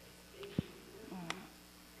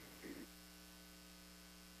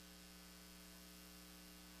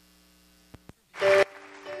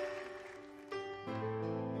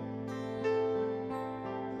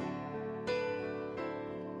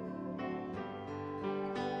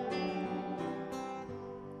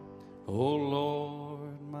 Oh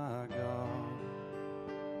Lord, my God,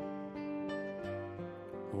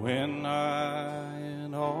 when I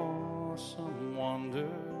in awesome wonder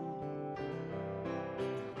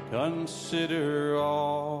consider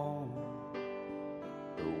all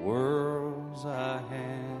the worlds thy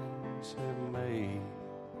hands have made,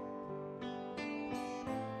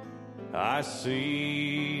 I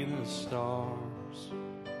see the stars,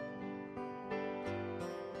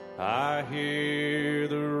 I hear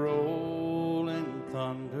the rolling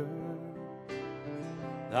thunder,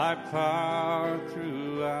 thy power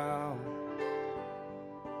throughout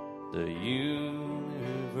the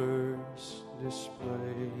universe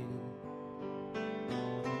displayed.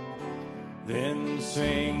 Then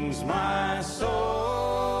sings my soul,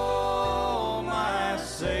 my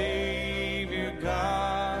Savior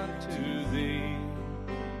God, to thee.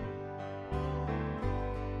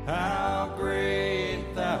 How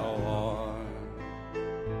great thou art,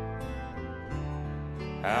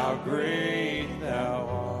 how great thou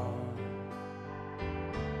art.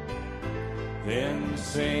 Then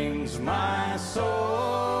sings my soul,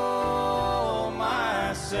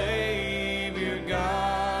 my Savior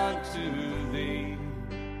God, to thee.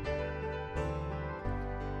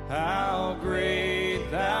 How great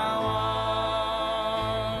thou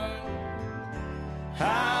art,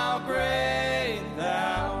 how great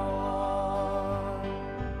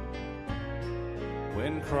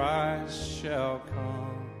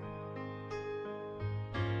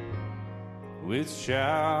with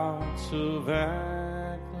shouts of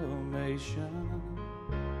acclamation,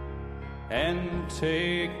 and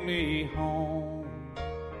take me home.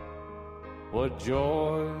 What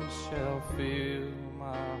joy shall fill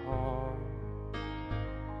my heart?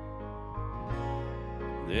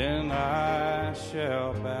 Then I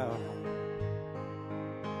shall bow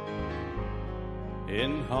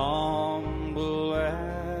in humble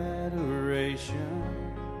adoration,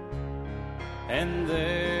 and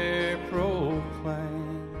there proclaim,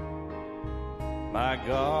 my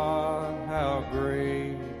God, how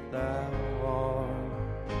great thou art.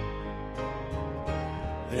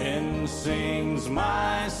 Then sings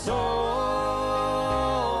my soul,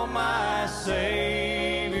 my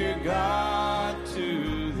Savior God,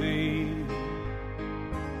 to thee.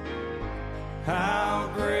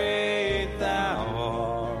 How great thou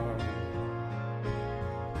art,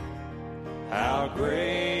 how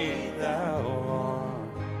great thou art.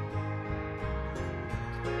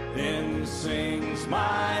 Then sings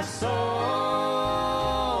my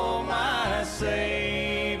soul, my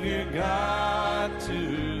Savior God,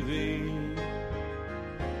 to thee.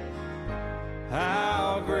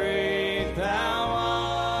 How great thou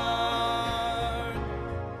art,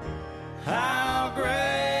 how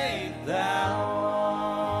great thou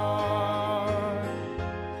art,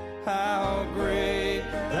 how great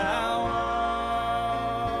thou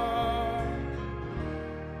art,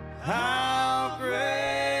 how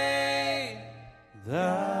great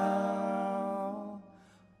thou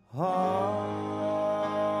art.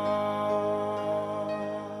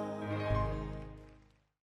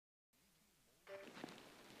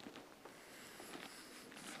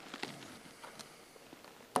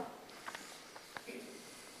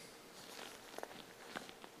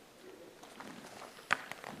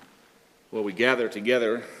 Well, we gather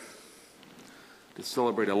together to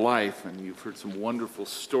celebrate a life, and you've heard some wonderful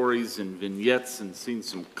stories and vignettes and seen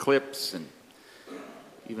some clips, and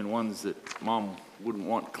even ones that Mom wouldn't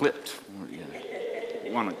want clipped. Or,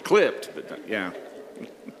 want it clipped, but yeah.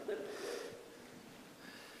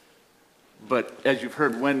 But as you've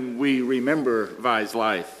heard, when we remember Vi's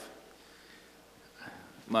life,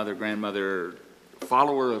 mother, grandmother,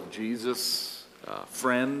 follower of Jesus,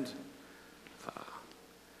 friend,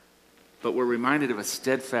 but we're reminded of a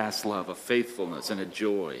steadfast love, a faithfulness, and a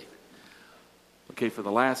joy. Okay, for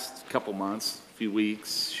the last couple months, few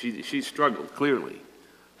weeks, she struggled, clearly.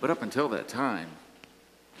 But up until that time,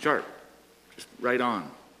 sharp, just right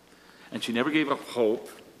on. And she never gave up hope,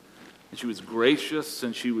 and she was gracious,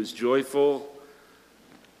 and she was joyful.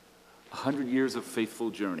 100 years of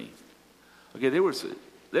faithful journey. Okay, there were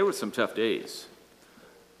some tough days.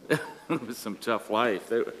 There was some tough life.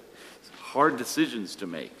 There were hard decisions to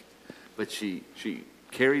make. But she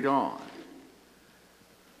carried on.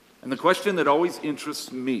 And the question that always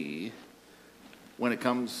interests me when it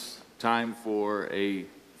comes time for a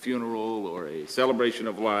funeral or a celebration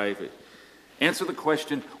of life, answer the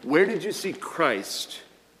question, where did you see Christ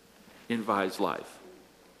in Vi's life?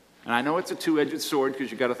 And I know it's a two-edged sword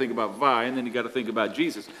because you got to think about Vi and then you got to think about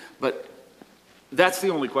Jesus. But that's the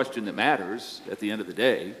only question that matters at the end of the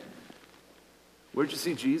day. Where did you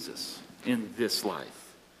see Jesus in this life?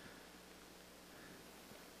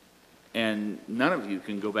 And none of you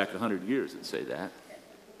can go back 100 years and say that.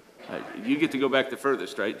 You get to go back the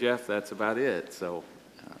furthest, right, Jeff? That's about it. So,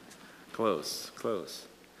 close.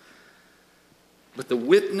 But the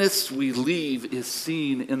witness we leave is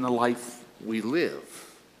seen in the life we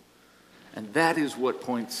live. And that is what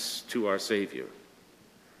points to our Savior.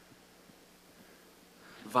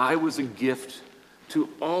 Vi was a gift to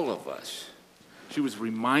all of us. She was a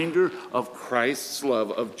reminder of Christ's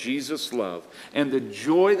love, of Jesus' love, and the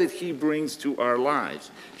joy that he brings to our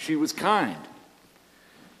lives. She was kind.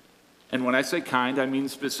 And when I say kind, I mean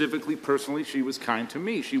specifically, personally, she was kind to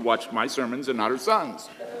me. She watched my sermons and not her son's.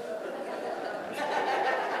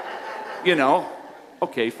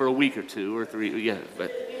 Okay, for a week or two or three, yeah,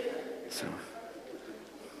 but so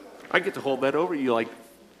I get to hold that over you like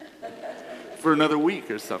for another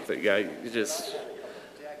week or something.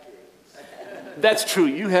 That's true.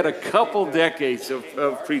 You had a couple decades of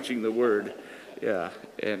preaching the word. Yeah.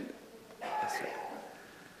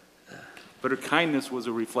 But her kindness was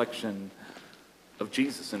a reflection of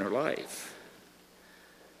Jesus in her life.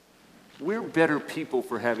 We're better people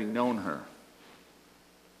for having known her.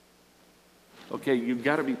 Okay, you've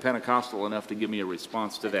got to be Pentecostal enough to give me a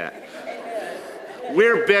response to that.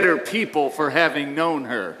 We're better people for having known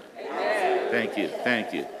her. Thank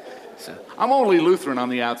you. So, I'm only Lutheran on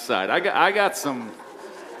the outside. I got some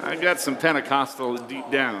Pentecostal deep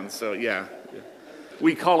down. So yeah,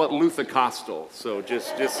 we call it Luthacostal. So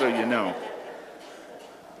just so you know.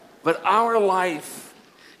 But our life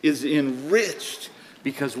is enriched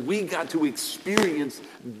because we got to experience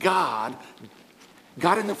God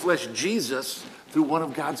in the flesh, Jesus, through one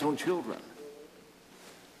of God's own children.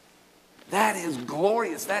 That is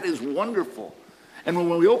glorious. That is wonderful. And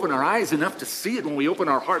when we open our eyes enough to see it, when we open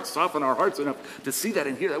our hearts, soften our hearts enough to see that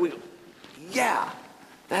and hear that, we go, yeah,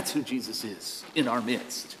 that's who Jesus is in our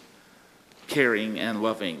midst, caring and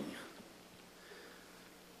loving.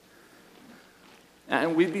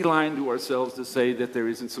 And we'd be lying to ourselves to say that there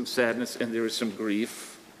isn't some sadness and there is some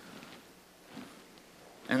grief.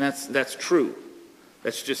 And that's true.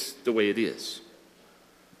 That's just the way it is.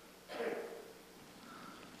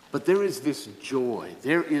 But there is this joy.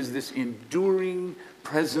 There is this enduring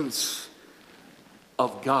presence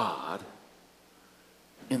of God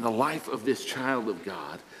in the life of this child of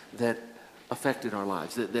God that affected our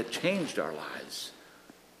lives, that changed our lives,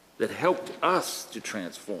 that helped us to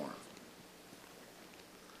transform.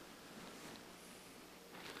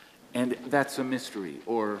 And that's a mystery,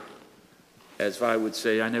 or as I would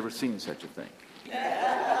say, I never seen such a thing.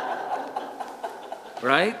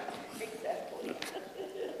 Right? Exactly.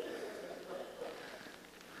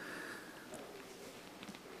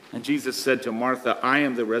 And Jesus said to Martha, I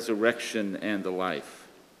am the resurrection and the life.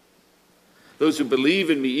 Those who believe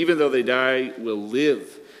in me, even though they die, will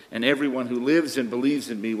live. And everyone who lives and believes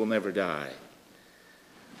in me will never die.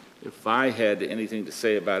 If I had anything to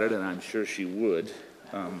say about it, and I'm sure she would,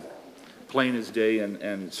 plain as day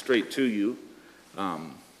and straight to you,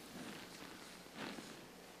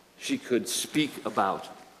 she could speak about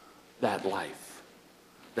that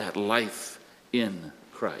life in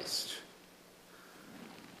Christ.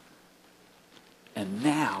 And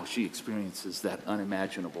now she experiences that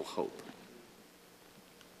unimaginable hope,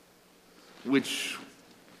 which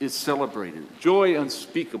is celebrated. Joy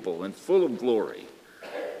unspeakable and full of glory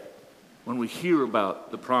when we hear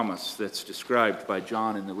about the promise that's described by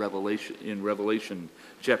John in Revelation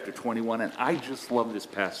chapter 21. And I just love this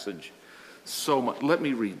passage so much. Let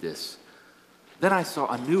me read this. Then I saw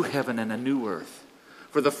a new heaven and a new earth.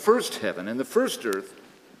 For the first heaven and the first earth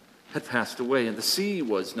had passed away, and the sea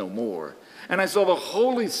was no more. And I saw the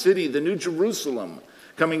holy city, the new Jerusalem,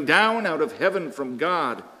 coming down out of heaven from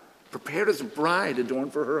God, prepared as a bride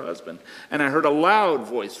adorned for her husband. And I heard a loud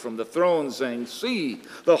voice from the throne saying, see,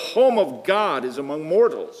 the home of God is among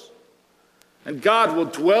mortals, and God will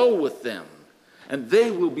dwell with them, and they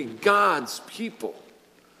will be God's people.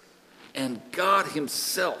 And God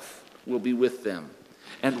himself will be with them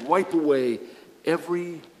and wipe away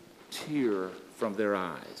every tear from their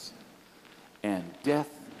eyes. And death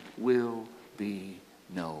will be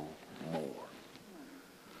no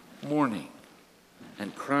more. Mourning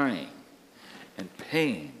and crying and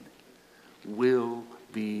pain will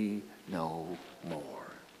be no more.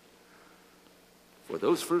 For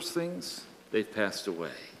those first things, they've passed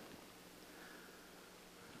away.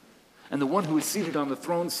 And the one who is seated on the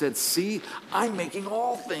throne said, see, I'm making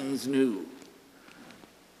all things new.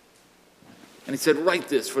 And he said, write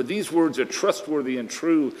this, for these words are trustworthy and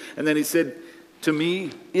true. And then he said to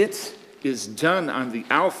me, it is done. I'm the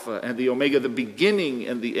Alpha and the Omega, the beginning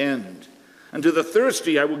and the end. And to the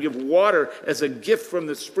thirsty I will give water as a gift from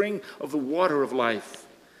the spring of the water of life.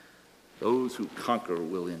 Those who conquer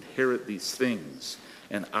will inherit these things,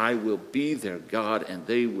 and I will be their God, and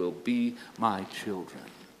they will be my children.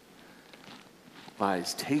 By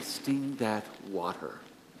his tasting that water,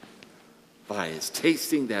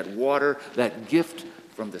 that gift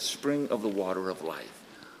from the spring of the water of life.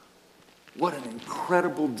 What an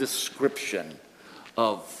incredible description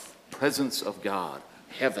of presence of God,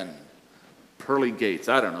 heaven, pearly gates.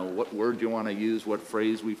 I don't know what word you want to use, what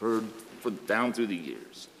phrase we've heard down through the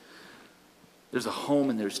years. There's a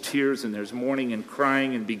home, and there's tears, and there's mourning and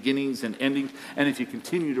crying and beginnings and endings. And if you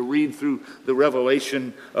continue to read through the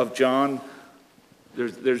Revelation of John,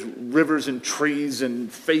 there's rivers and trees and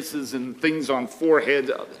faces and things on foreheads,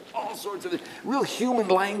 all sorts of real human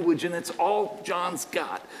language, and it's all John's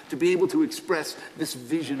got to be able to express this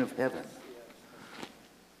vision of heaven.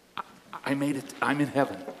 I made it. I'm in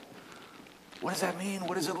heaven. What does that mean?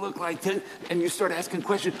 What does it look like? And you start asking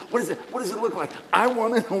questions. What does it look like? I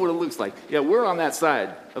want to know what it looks like. Yeah, we're on that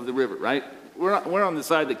side of the river, right? We're on the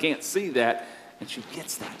side that can't see that, and she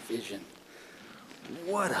gets that vision.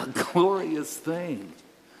 What a glorious thing.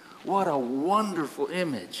 What a wonderful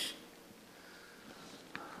image.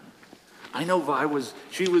 I know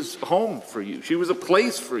she was home for you. She was a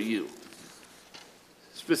place for you,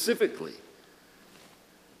 specifically.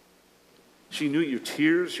 She knew your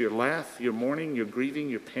tears, your laugh, your mourning, your grieving,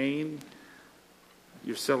 your pain,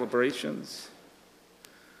 your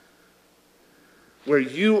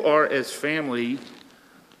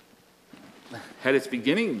had its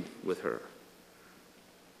beginning with her.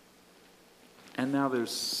 And now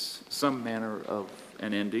there's some manner of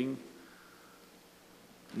an ending.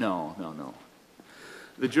 No.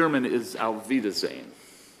 The German is Auf Wiedersehen,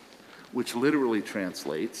 which literally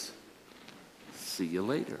translates, see you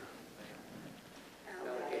later.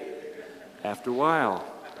 After a while.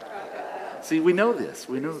 See, we know this.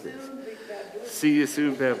 See you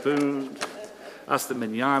soon, baboon. Hasta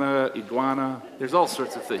mañana, iguana. There's all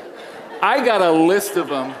sorts of things. I got a list of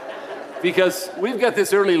them because we've got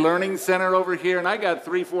this early learning center over here, and I got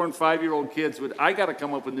 3, 4, and 5-year-old kids. I got to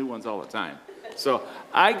come up with new ones all the time. So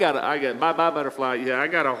I got bye-bye butterfly. Yeah, I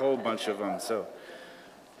got a whole bunch of them.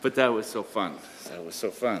 But that was so fun.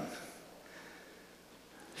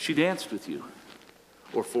 She danced with you,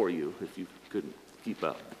 or for you, if you couldn't keep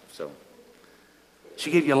up. So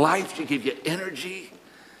she gave you life. She gave you energy.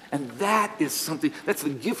 And that is something, that's the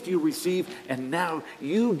gift you receive, and now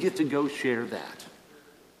you get to go share that.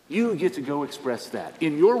 You get to go express that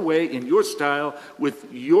in your way, in your style,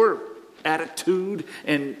 with your attitude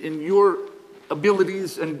and in your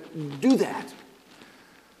abilities, and do that.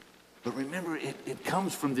 But remember, it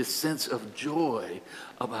comes from this sense of joy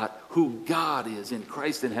about who God is in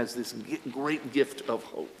Christ and has this great gift of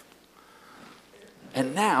hope.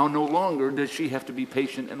 And now, no longer does she have to be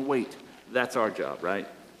patient and wait. That's our job, right?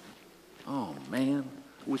 Oh, man,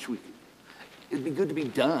 wish we could. It'd be good to be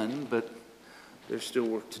done, but there's still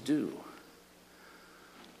work to do.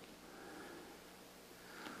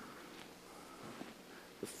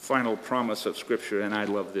 The final promise of Scripture, and I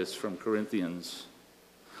love this from Corinthians.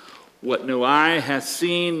 What no eye has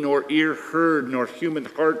seen, nor ear heard, nor human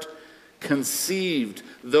heart conceived,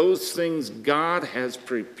 those things God has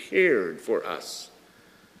prepared for us.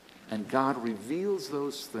 And God reveals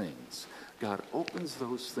those things. God opens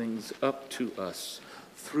those things up to us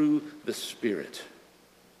through the Spirit.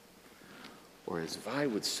 Or as Vi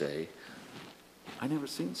would say, I never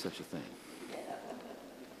seen such a thing.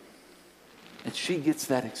 And she gets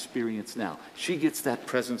that experience now. She gets that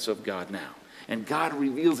presence of God now. And God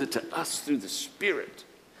reveals it to us through the Spirit.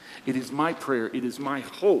 It is my prayer, it is my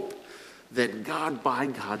hope that God, by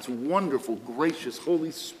God's wonderful, gracious,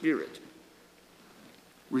 Holy Spirit,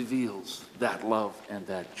 reveals that love and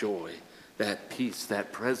that joy, that peace,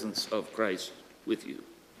 that presence of Christ with you.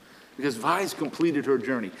 Because Vi's completed her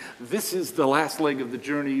journey. This is the last leg of the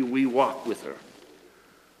journey we walk with her.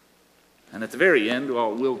 And at the very end,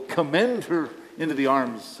 we'll commend her into the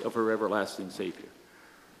arms of her everlasting Savior.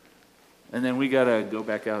 And then we got to go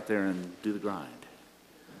back out there and do the grind.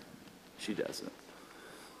 She doesn't.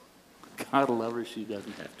 God love her, she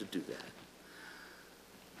doesn't have to do that.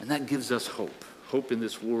 And that gives us hope. Hope in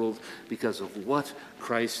this world because of what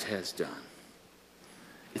Christ has done.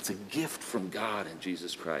 It's a gift from God in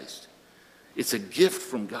Jesus Christ. It's a gift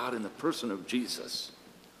from God in the person of Jesus,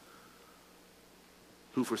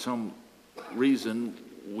 who for some reason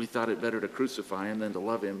we thought it better to crucify him than to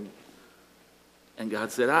love him. And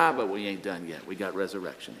God said, but we ain't done yet. We got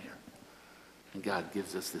resurrection here. And God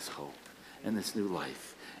gives us this hope and this new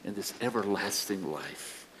life and this everlasting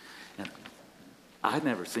life. And I've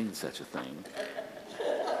never seen such a thing.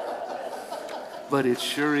 But it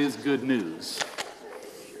sure is good news.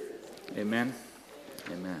 Amen.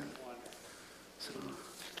 So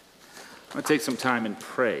I'm going to take some time and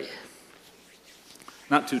pray.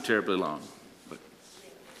 Not too terribly long, but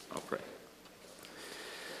I'll pray.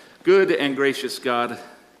 Good and gracious God,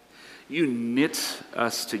 you knit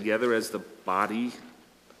us together as the body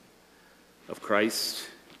of Christ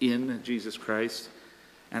in Jesus Christ.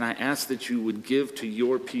 And I ask that you would give to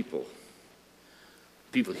your people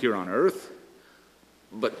here on earth,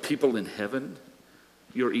 but people in heaven,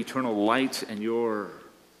 your eternal light and your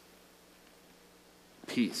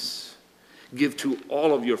peace. Give to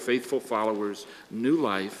all of your faithful followers new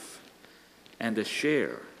life and a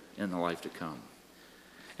share in the life to come.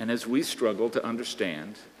 And as we struggle to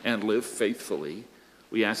understand and live faithfully,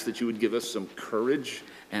 we ask that you would give us some courage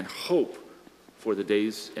and hope for the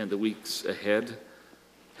days and the weeks ahead.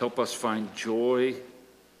 Help us find joy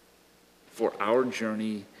for our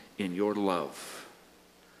journey in your love.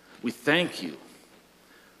 We thank you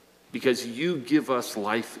because you give us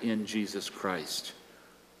life in Jesus Christ,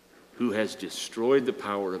 who has destroyed the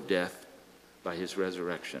power of death by his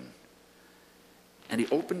resurrection. And he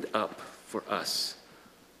opened up for us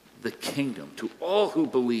the kingdom to all who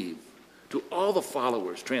believe, to all the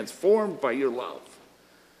followers transformed by your love.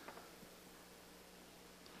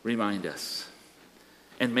 Remind us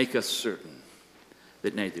and make us certain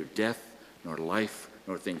that neither death nor life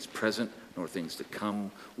nor things present nor things to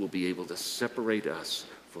come will be able to separate us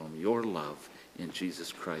from your love in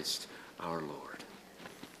Jesus Christ our Lord.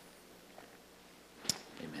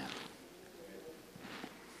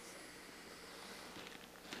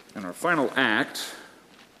 And our final act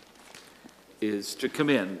is to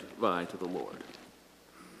commend Vi to the Lord.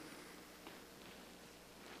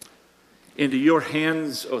 Into your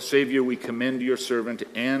hands, O Savior, we commend your servant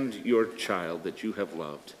and your child that you have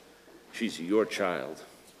loved. She's your child.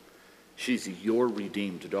 She's your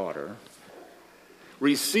redeemed daughter.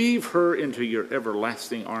 Receive her into your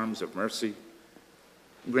everlasting arms of mercy.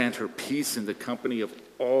 Grant her peace in the company of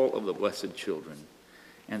all of the blessed children,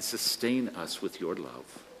 and sustain us with your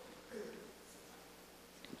love.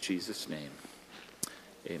 In Jesus' name,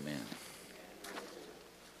 amen.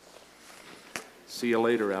 See you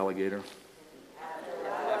later, alligator.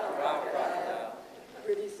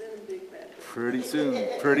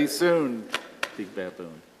 Pretty soon, big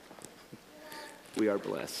baboon. We are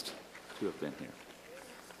blessed to have been here.